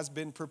soil has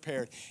been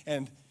prepared,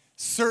 and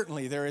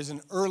certainly there is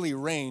an early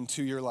rain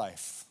to your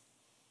life.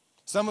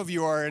 Some of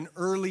you are an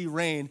early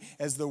rain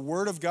as the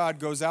word of God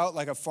goes out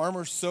like a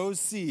farmer sows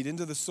seed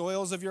into the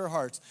soils of your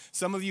hearts.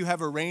 Some of you have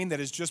a rain that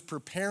is just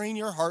preparing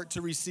your heart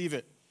to receive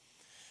it.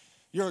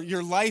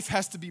 Your life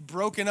has to be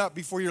broken up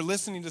before you're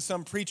listening to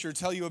some preacher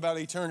tell you about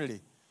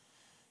eternity.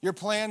 Your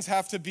plans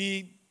have to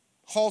be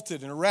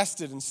halted and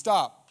arrested and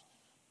stopped.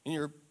 And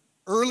your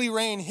early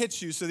rain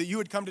hits you so that you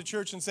would come to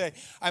church and say,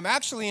 I'm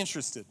actually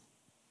interested.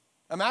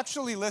 I'm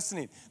actually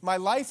listening. My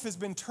life has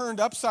been turned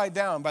upside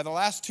down by the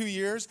last 2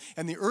 years,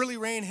 and the early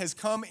rain has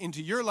come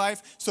into your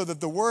life so that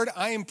the word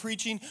I am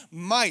preaching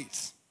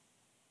might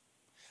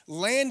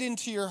land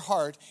into your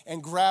heart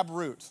and grab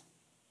root.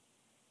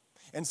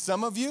 And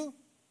some of you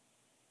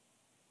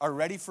are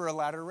ready for a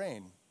latter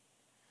rain.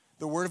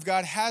 The word of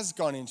God has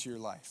gone into your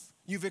life.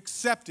 You've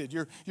accepted.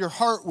 Your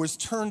heart was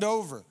turned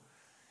over,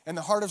 and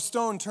the heart of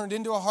stone turned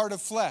into a heart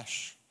of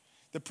flesh.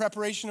 The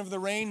preparation of the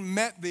rain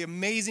met the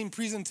amazing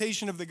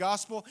presentation of the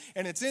gospel,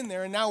 and it's in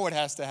there, and now what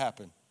has to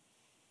happen?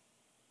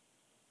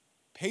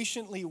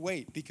 Patiently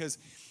wait, because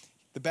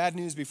the bad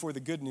news before the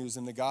good news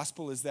in the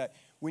gospel is that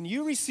when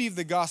you receive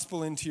the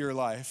gospel into your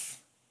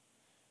life,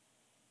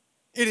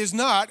 it is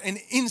not an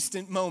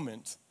instant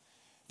moment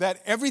that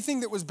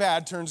everything that was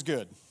bad turns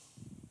good.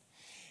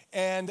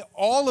 And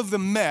all of the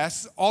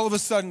mess all of a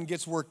sudden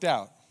gets worked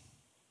out.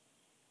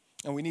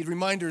 And we need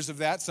reminders of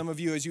that, some of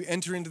you, as you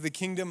enter into the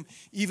kingdom,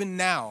 even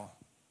now.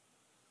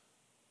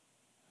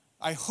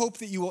 I hope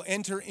that you will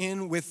enter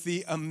in with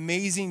the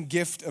amazing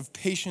gift of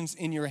patience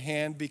in your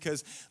hand,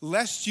 because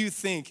lest you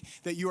think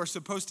that you are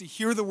supposed to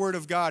hear the word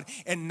of God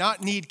and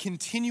not need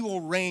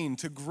continual rain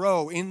to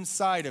grow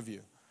inside of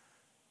you,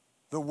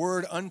 the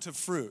word unto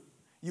fruit,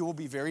 you will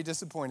be very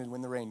disappointed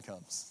when the rain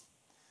comes.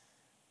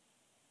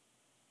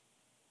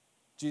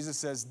 Jesus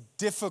says,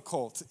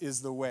 difficult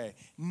is the way,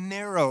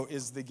 narrow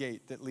is the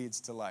gate that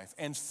leads to life,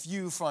 and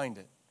few find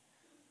it.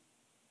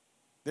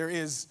 There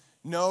is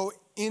no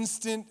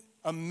instant,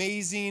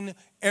 amazing,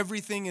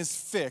 everything is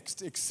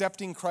fixed,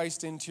 accepting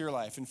Christ into your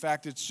life. In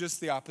fact, it's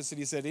just the opposite.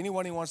 He said,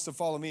 anyone who wants to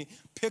follow me,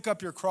 pick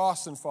up your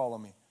cross and follow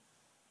me.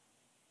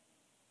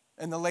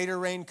 And the later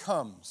rain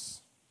comes.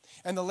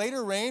 And the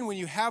later rain, when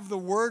you have the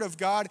word of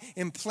God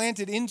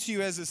implanted into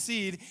you as a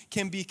seed,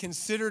 can be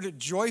considered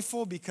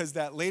joyful, because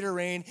that later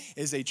rain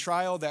is a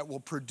trial that will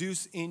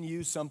produce in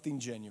you something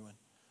genuine.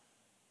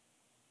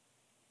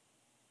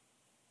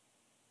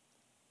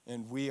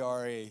 And we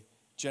are a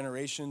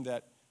generation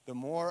that the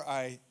more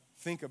I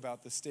think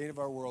about the state of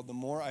our world, the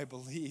more I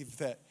believe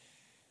that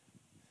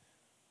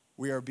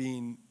we are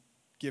being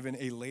given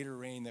a later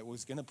rain that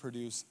was going to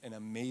produce an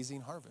amazing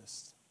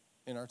harvest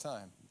in our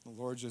time. The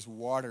Lord just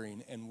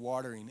watering and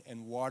watering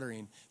and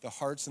watering the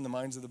hearts and the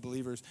minds of the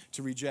believers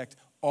to reject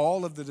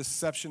all of the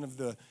deception of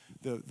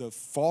the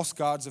false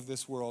gods of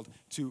this world,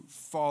 to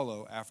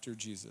follow after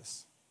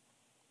Jesus.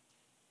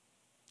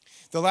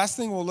 The last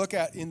thing we'll look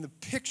at in the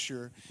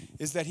picture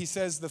is that he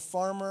says the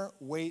farmer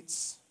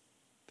waits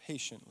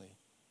patiently.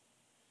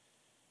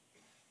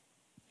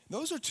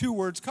 Those are two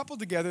words coupled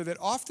together that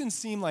often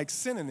seem like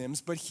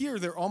synonyms, but here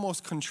they're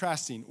almost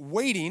contrasting.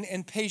 Waiting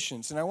and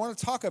patience. And I want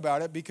to talk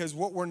about it because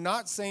what we're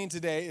not saying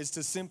today is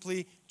to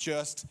simply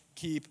just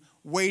keep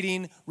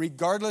waiting,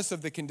 regardless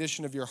of the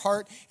condition of your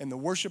heart and the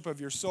worship of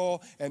your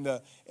soul and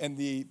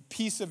the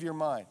peace of your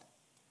mind.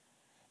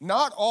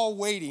 Not all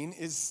waiting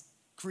is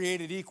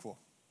created equal.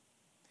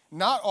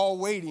 Not all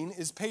waiting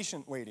is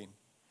patient waiting.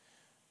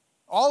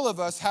 All of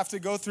us have to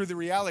go through the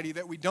reality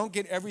that we don't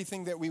get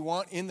everything that we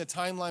want in the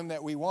timeline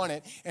that we want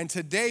it. And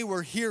today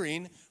we're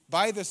hearing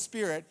by the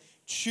Spirit,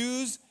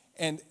 choose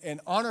and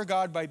honor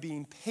God by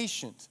being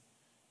patient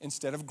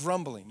instead of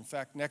grumbling. In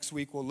fact, next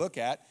week we'll look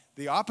at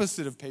the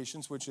opposite of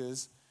patience, which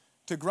is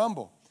to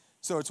grumble.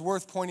 So it's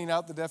worth pointing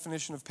out the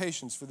definition of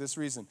patience for this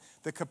reason.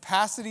 The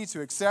capacity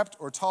to accept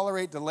or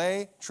tolerate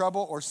delay,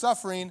 trouble, or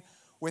suffering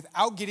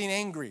without getting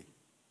angry.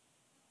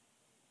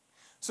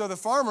 So the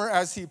farmer,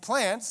 as he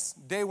plants,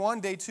 day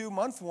 1, day 2,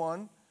 month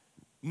 1,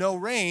 no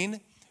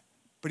rain,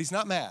 but he's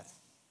not mad.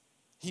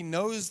 He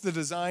knows the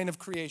design of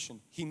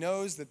creation. He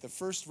knows that the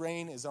first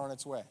rain is on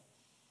its way.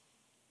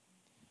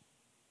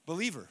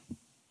 Believer,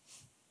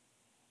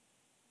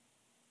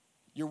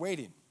 you're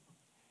waiting.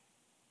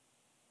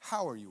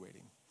 How are you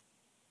waiting?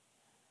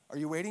 Are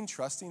you waiting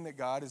trusting that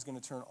God is going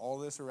to turn all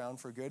this around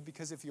for good?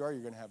 Because if you are,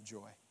 you're going to have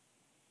joy.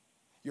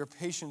 your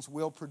patience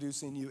will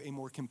produce in you a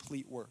more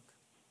complete work.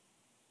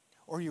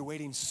 Or you're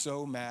waiting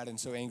so mad and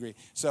so angry.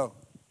 So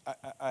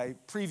I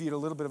previewed a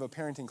little bit of a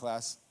parenting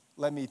class.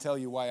 Let me tell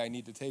you why I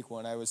need to take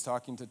one. I was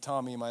talking to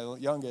Tommy, my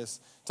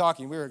youngest,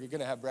 we were going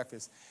to have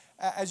breakfast.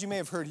 As you may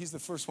have heard, he's the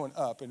first one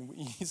up, and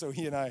so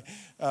he and I,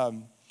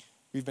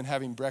 we've been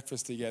having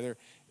breakfast together.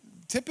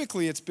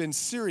 Typically, it's been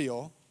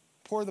cereal,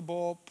 pour the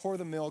bowl, pour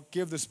the milk,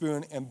 give the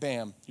spoon, and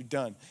bam, you're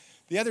done.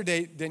 The other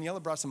day,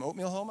 Daniela brought some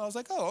oatmeal home. I was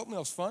like, oh,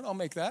 oatmeal's fun. I'll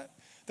make that.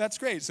 That's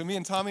great. So me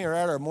and Tommy are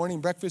at our morning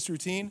breakfast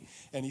routine,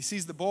 and he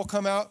sees the bowl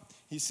come out.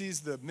 He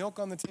sees the milk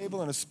on the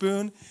table and a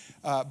spoon.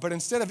 But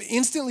instead of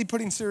instantly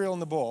putting cereal in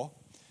the bowl,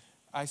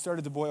 I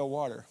started to boil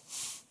water.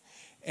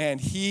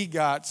 And he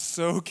got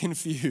so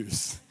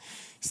confused.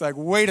 He's like,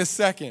 wait a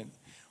second.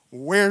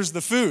 Where's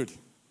the food?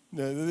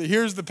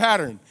 Here's the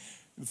pattern.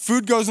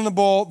 Food goes in the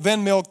bowl,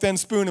 then milk, then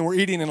spoon, and we're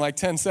eating in like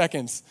 10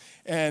 seconds.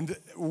 And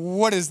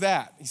what is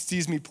that? He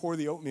sees me pour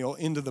the oatmeal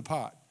into the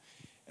pot.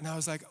 And I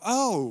was like,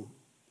 oh,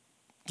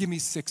 give me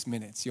 6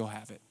 minutes, you'll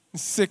have it.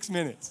 6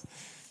 minutes.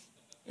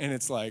 And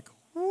it's like,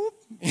 whoop.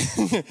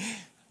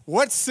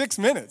 What's 6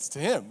 minutes to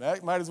him?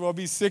 That might as well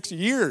be 6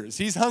 years.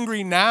 He's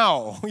hungry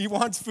now. He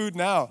wants food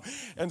now.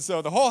 And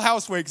so the whole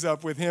house wakes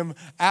up with him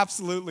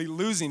absolutely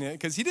losing it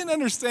because he didn't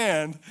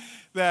understand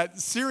that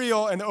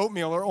cereal and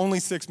oatmeal are only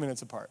 6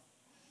 minutes apart.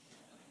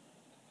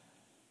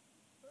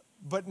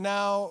 But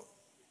now,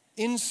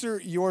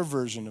 insert your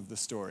version of the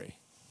story.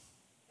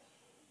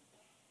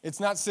 It's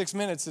not 6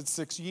 minutes, it's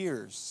 6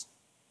 years.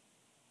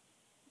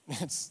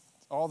 It's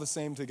all the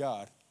same to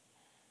God.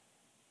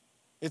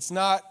 It's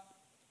not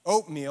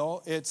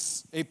oatmeal,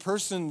 it's a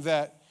person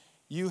that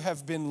you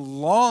have been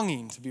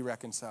longing to be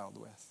reconciled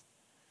with.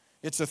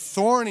 It's a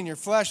thorn in your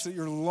flesh that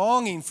you're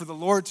longing for the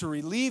Lord to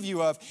relieve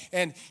you of,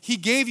 and he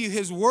gave you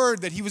his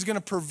word that he was going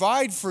to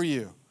provide for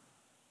you.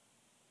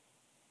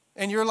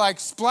 And you're like,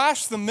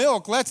 splash the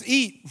milk, let's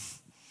eat.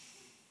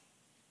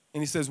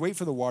 And he says, wait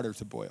for the water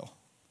to boil.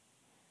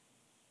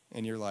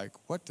 And you're like,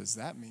 what does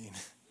that mean?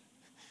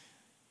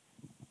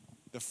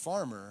 The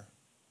farmer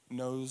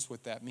knows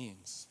what that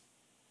means.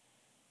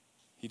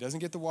 He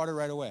doesn't get the water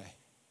right away.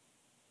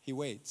 He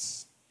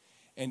waits.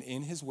 And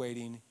in his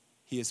waiting,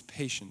 he is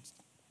patient.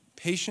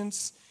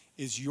 Patience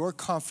is your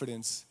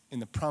confidence in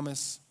the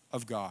promise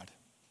of God.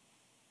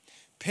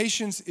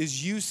 Patience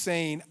is you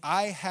saying,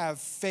 I have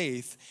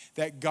faith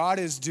that God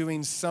is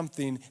doing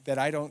something that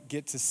I don't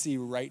get to see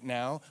right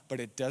now, but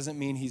it doesn't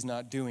mean he's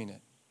not doing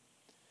it.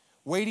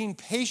 Waiting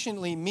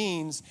patiently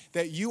means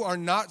that you are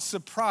not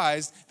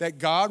surprised that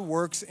God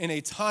works in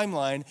a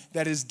timeline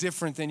that is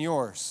different than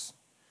yours.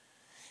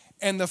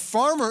 And the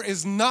farmer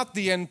is not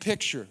the end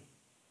picture.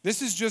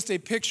 This is just a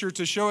picture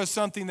to show us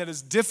something that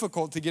is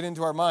difficult to get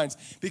into our minds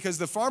because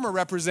the farmer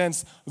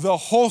represents the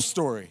whole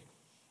story.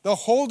 The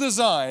whole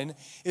design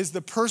is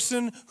the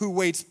person who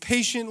waits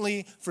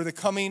patiently for the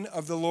coming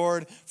of the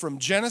Lord from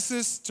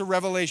Genesis to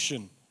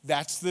Revelation.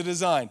 That's the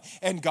design.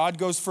 And God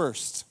goes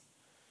first.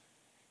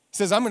 He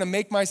says, I'm going to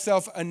make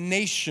myself a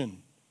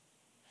nation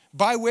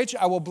by which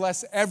I will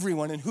bless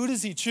everyone. And who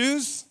does he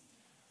choose?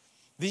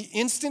 The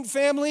instant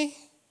family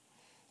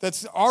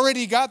that's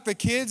already got the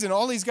kids and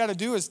all he's got to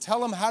do is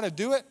tell them how to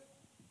do it.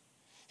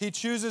 He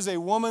chooses a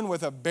woman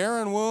with a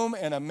barren womb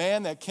and a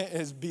man that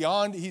is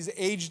beyond, he's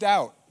aged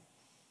out.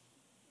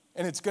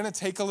 And it's going to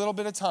take a little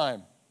bit of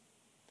time.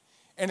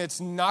 And it's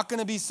not going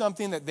to be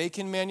something that they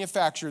can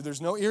manufacture.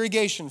 There's no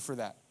irrigation for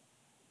that.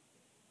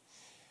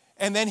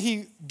 And then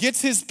he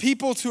gets his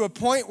people to a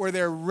point where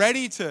they're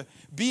ready to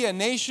be a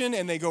nation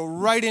and they go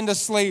right into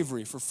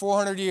slavery for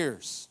 400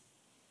 years.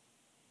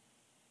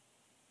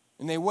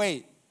 And they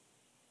wait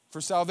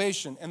for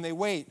salvation, and they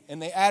wait,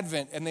 and they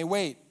advent, and they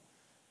wait.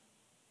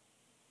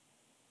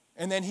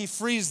 And then he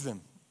frees them,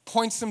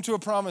 points them to a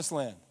promised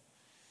land.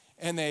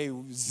 And they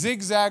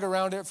zigzag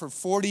around it for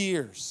 40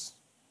 years.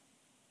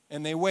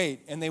 And they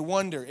wait, and they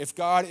wonder if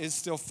God is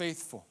still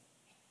faithful.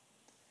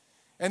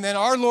 And then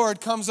our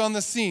Lord comes on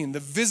the scene, the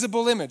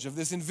visible image of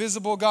this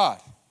invisible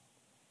God.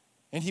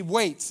 And he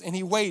waits, and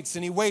he waits,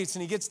 and he waits,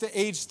 and he gets to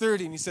age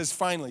 30, and he says,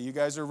 finally, you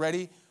guys are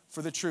ready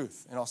for the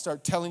truth, and I'll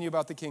start telling you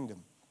about the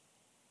kingdom.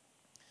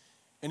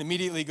 And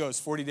immediately goes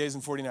 40 days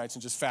and 40 nights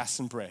and just fasts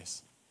and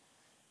prays.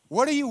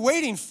 What are you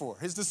waiting for?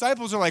 His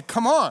disciples are like,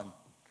 come on,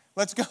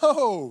 let's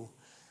go.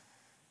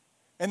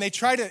 And they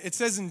try to, it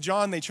says in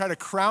John, they try to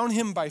crown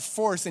him by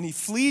force, and he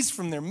flees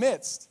from their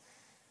midst.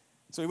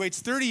 So he waits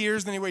 30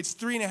 years, then he waits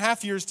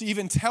 3.5 years to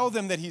even tell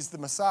them that he's the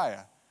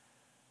Messiah.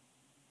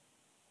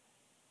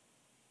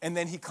 And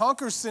then he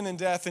conquers sin and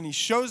death, and he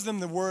shows them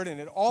the word, and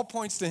it all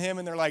points to him,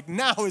 and they're like,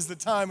 now is the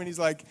time. And he's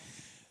like,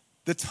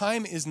 the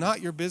time is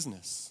not your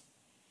business.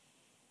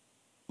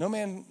 No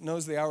man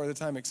knows the hour of the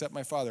time except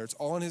my Father. It's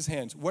all in his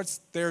hands. What's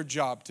their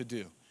job to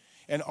do?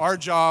 And our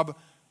job,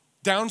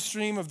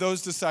 downstream of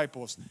those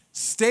disciples,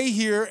 stay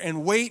here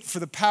and wait for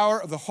the power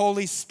of the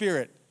Holy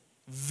Spirit.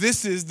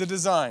 This is the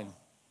design.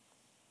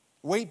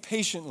 Wait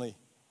patiently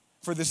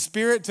for the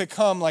Spirit to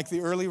come like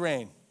the early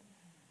rain.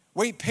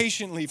 Wait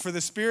patiently for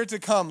the Spirit to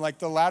come like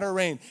the latter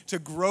rain to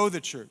grow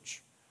the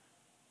church.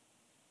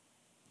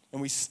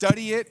 and we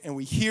study it, and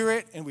we hear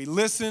it, and we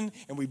listen,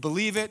 and we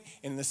believe it.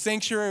 And in the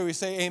sanctuary, we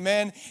say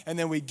amen. And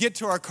then we get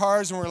to our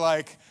cars, and we're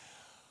like,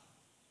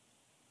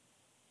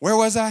 where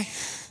was I?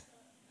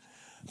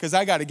 Because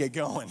I got to get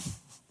going.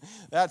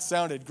 That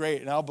sounded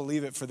great, and I'll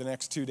believe it for the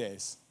next 2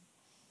 days.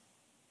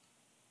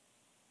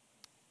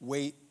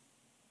 Wait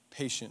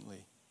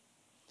patiently.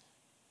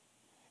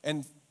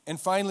 And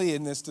finally,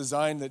 in this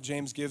design that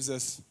James gives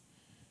us,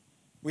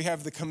 we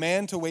have the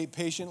command to wait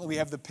patiently. We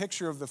have the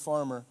picture of the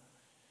farmer.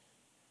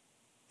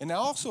 And now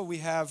also we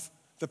have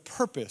the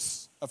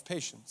purpose of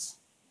patience.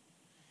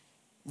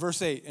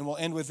 Verse 8, and we'll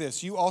end with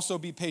this. You also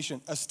be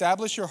patient.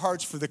 Establish your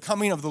hearts, for the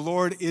coming of the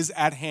Lord is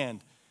at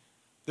hand.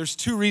 There's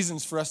 2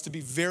 reasons for us to be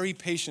very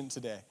patient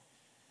today.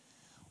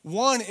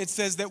 One, it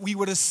says that we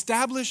would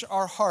establish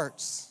our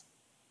hearts.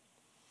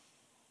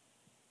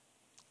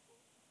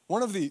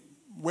 One of the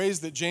ways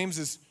that James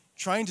is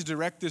trying to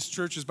direct this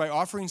church is by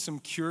offering some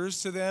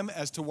cures to them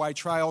as to why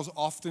trials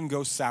often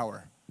go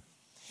sour.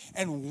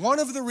 And one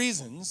of the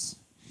reasons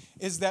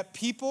is that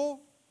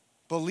people,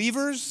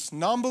 believers,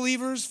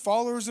 non-believers,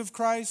 followers of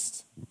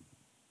Christ,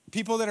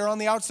 people that are on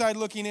the outside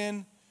looking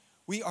in,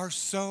 we are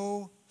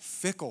so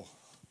fickle.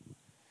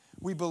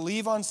 We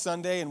believe on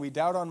Sunday and we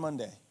doubt on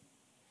Monday.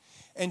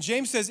 And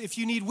James says, if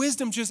you need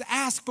wisdom, just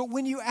ask. But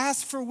when you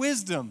ask for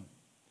wisdom,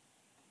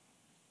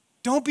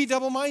 don't be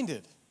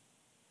double-minded.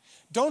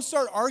 Don't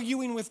start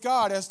arguing with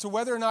God as to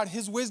whether or not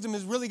his wisdom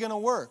is really going to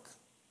work.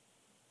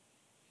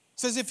 It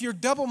says if you're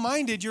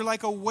double-minded, you're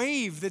like a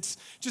wave that's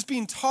just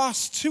being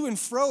tossed to and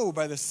fro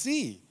by the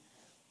sea.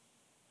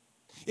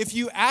 If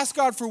you ask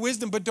God for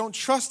wisdom but don't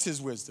trust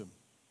his wisdom.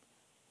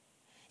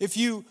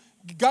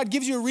 God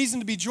gives you a reason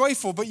to be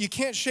joyful, but you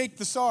can't shake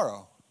the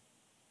sorrow.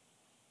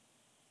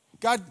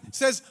 God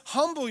says,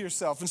 humble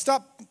yourself and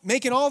stop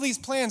making all these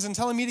plans and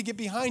telling me to get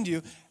behind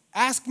you.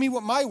 Ask me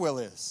what my will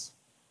is.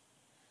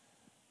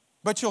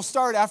 But you'll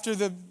start after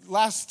the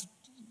last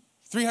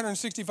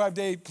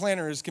 365-day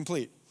planner is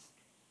complete.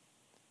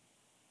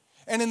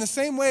 And in the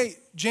same way,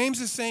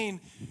 James is saying,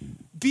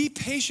 be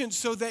patient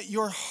so that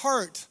your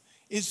heart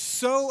is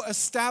so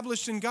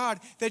established in God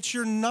that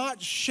you're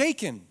not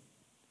shaken.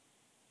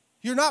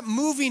 You're not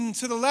moving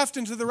to the left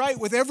and to the right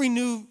with every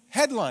new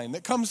headline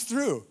that comes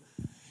through.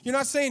 You're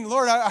not saying,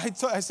 Lord, I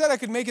said I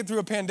could make it through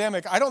a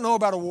pandemic. I don't know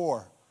about a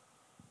war.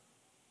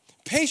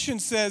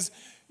 Patience says,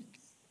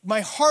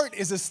 my heart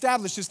is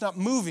established, it's not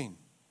moving.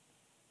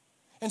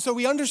 And so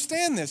we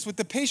understand this with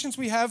the patience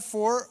we have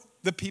for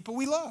the people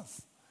we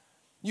love.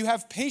 You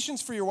have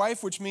patience for your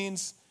wife, which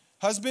means,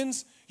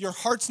 husbands, your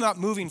heart's not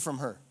moving from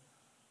her.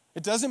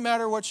 It doesn't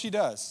matter what she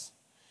does.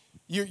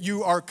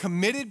 You are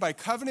committed by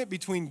covenant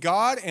between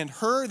God and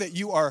her that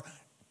you are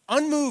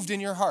unmoved in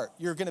your heart.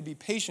 You're going to be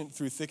patient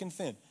through thick and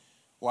thin.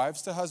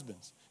 Wives to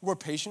husbands. We're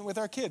patient with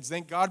our kids.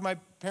 Thank God my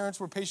parents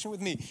were patient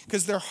with me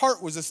because their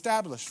heart was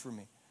established for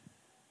me.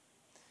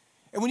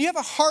 And when you have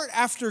a heart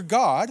after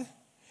God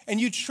and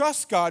you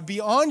trust God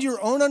beyond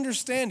your own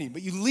understanding,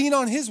 but you lean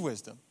on his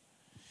wisdom,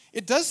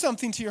 it does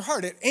something to your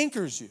heart. It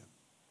anchors you.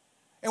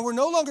 And we're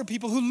no longer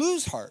people who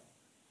lose heart.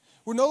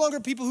 We're no longer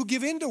people who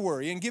give in to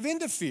worry and give in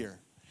to fear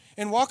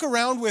and walk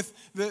around with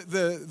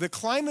the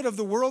climate of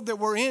the world that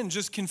we're in,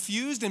 just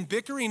confused and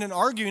bickering and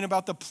arguing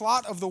about the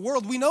plot of the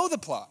world. We know the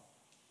plot.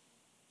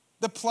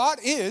 The plot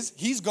is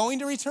he's going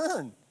to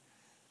return.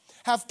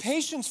 Have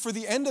patience for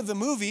the end of the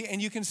movie,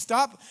 and you can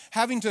stop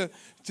having to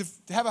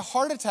have a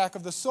heart attack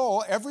of the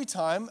soul every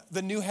time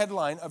the new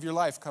headline of your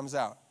life comes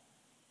out.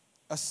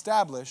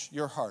 Establish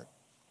your heart.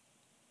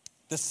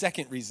 The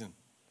second reason,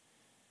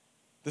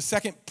 the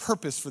second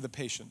purpose for the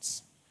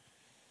patience.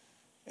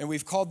 And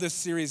we've called this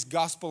series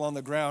Gospel on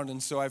the Ground,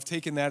 and so I've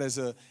taken that as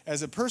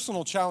a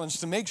personal challenge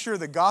to make sure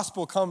the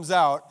gospel comes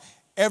out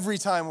every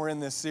time we're in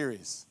this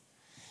series.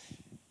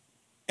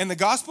 And the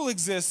gospel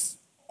exists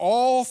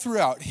all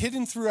throughout,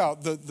 hidden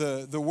throughout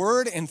the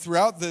word and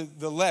throughout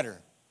the letter.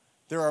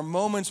 There are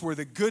moments where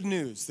the good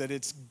news that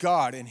it's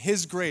God and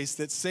his grace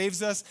that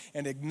saves us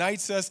and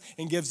ignites us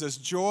and gives us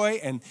joy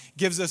and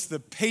gives us the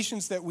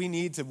patience that we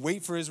need to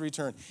wait for his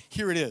return.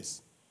 Here it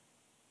is.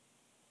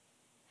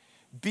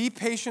 Be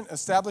patient,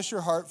 establish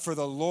your heart, for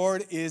the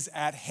Lord is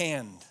at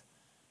hand.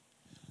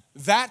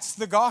 That's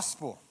the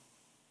gospel.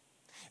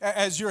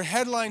 As your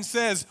headline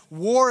says,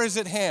 war is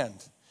at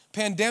hand.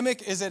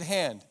 Pandemic is at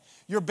hand.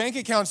 Your bank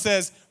account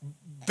says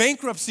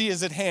bankruptcy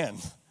is at hand.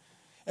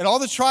 And all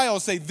the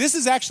trials say this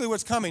is actually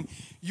what's coming.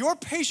 Your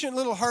patient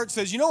little heart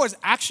says, you know what's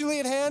actually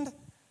at hand?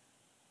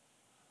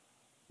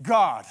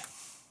 God.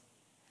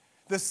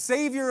 The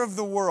Savior of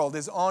the world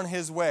is on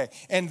his way.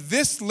 And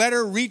this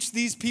letter reached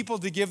these people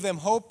to give them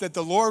hope that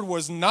the Lord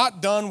was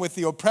not done with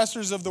the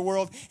oppressors of the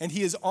world and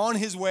he is on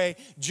his way.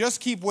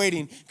 Just keep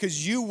waiting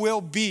because you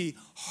will be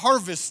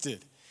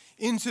harvested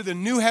into the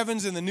new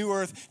heavens and the new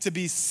earth to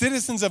be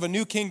citizens of a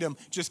new kingdom.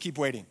 Just keep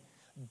waiting.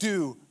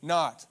 Do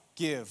not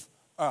give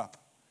up.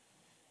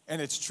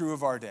 And it's true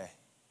of our day.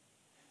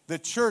 The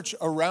church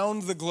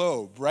around the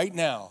globe right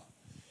now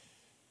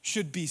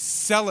should be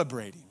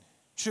celebrating,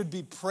 should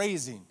be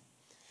praising,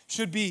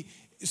 should be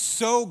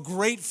so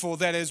grateful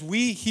that as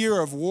we hear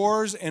of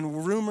wars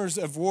and rumors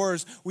of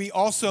wars, we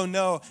also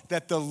know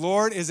that the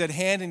Lord is at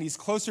hand and he's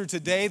closer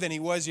today than he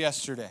was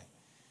yesterday.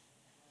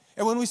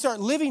 And when we start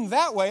living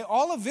that way,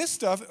 all of this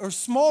stuff are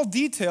small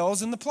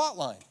details in the plot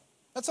line.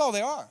 That's all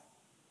they are.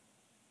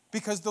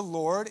 Because the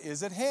Lord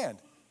is at hand.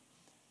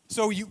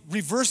 So you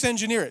reverse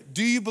engineer it.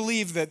 Do you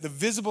believe that the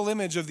visible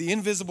image of the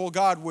invisible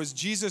God was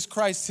Jesus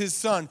Christ, his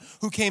son,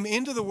 who came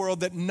into the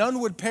world that none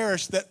would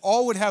perish, that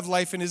all would have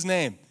life in his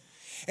name?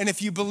 And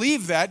if you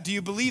believe that, do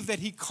you believe that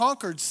he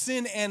conquered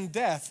sin and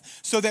death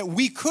so that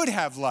we could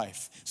have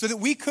life, so that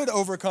we could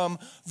overcome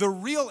the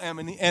real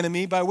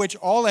enemy by which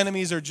all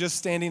enemies are just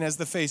standing as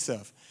the face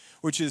of,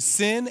 which is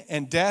sin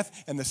and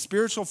death and the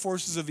spiritual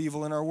forces of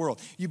evil in our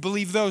world? You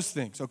believe those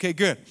things. Okay,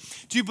 good.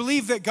 Do you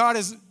believe that God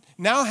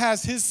now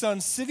has his son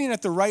sitting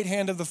at the right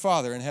hand of the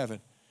Father in heaven?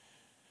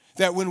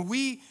 That when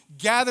we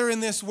gather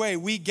in this way,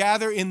 we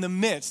gather in the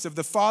midst of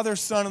the Father,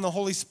 Son, and the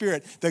Holy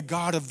Spirit, the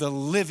God of the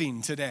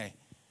living today.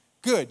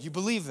 Good, you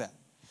believe that.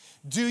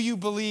 Do you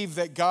believe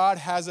that God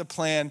has a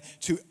plan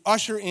to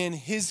usher in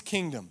his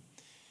kingdom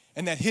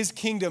and that his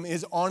kingdom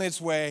is on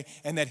its way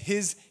and that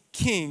his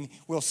king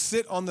will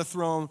sit on the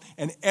throne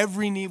and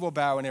every knee will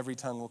bow and every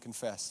tongue will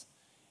confess?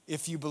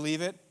 If you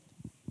believe it,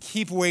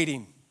 keep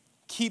waiting.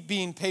 Keep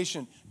being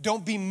patient.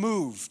 Don't be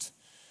moved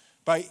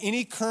by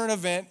any current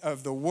event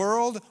of the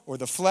world or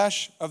the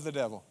flesh of the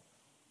devil.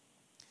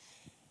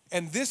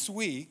 And this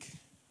week,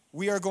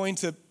 we are going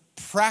to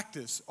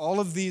practice all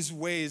of these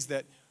ways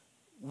that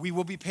we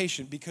will be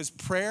patient, because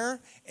prayer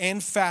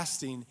and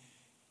fasting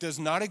does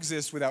not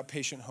exist without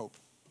patient hope.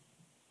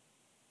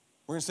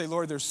 We're going to say,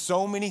 Lord, there's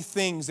so many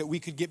things that we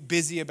could get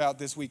busy about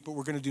this week, but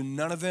we're going to do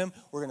none of them.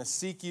 We're going to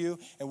seek you,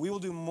 and we will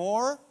do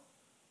more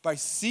by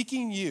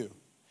seeking you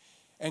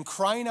and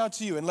crying out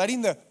to you and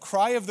letting the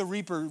cry of the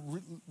reaper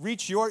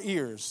reach your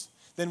ears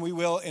than we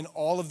will in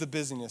all of the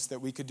busyness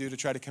that we could do to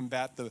try to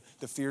combat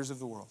the fears of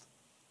the world.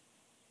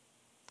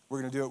 We're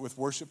going to do it with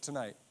worship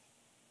tonight.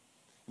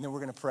 And then we're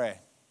going to pray.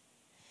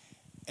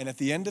 And at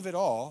the end of it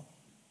all,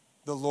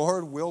 the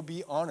Lord will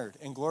be honored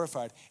and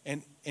glorified.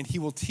 And he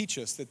will teach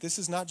us that this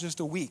is not just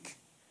a week.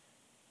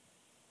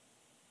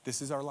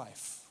 This is our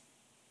life.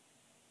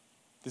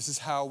 This is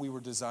how we were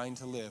designed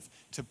to live,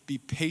 to be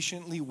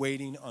patiently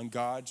waiting on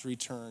God's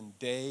return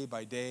day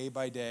by day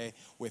by day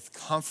with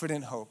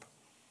confident hope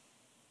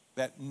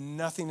that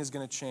nothing is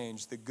going to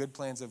change the good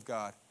plans of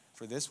God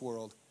for this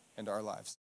world and our lives.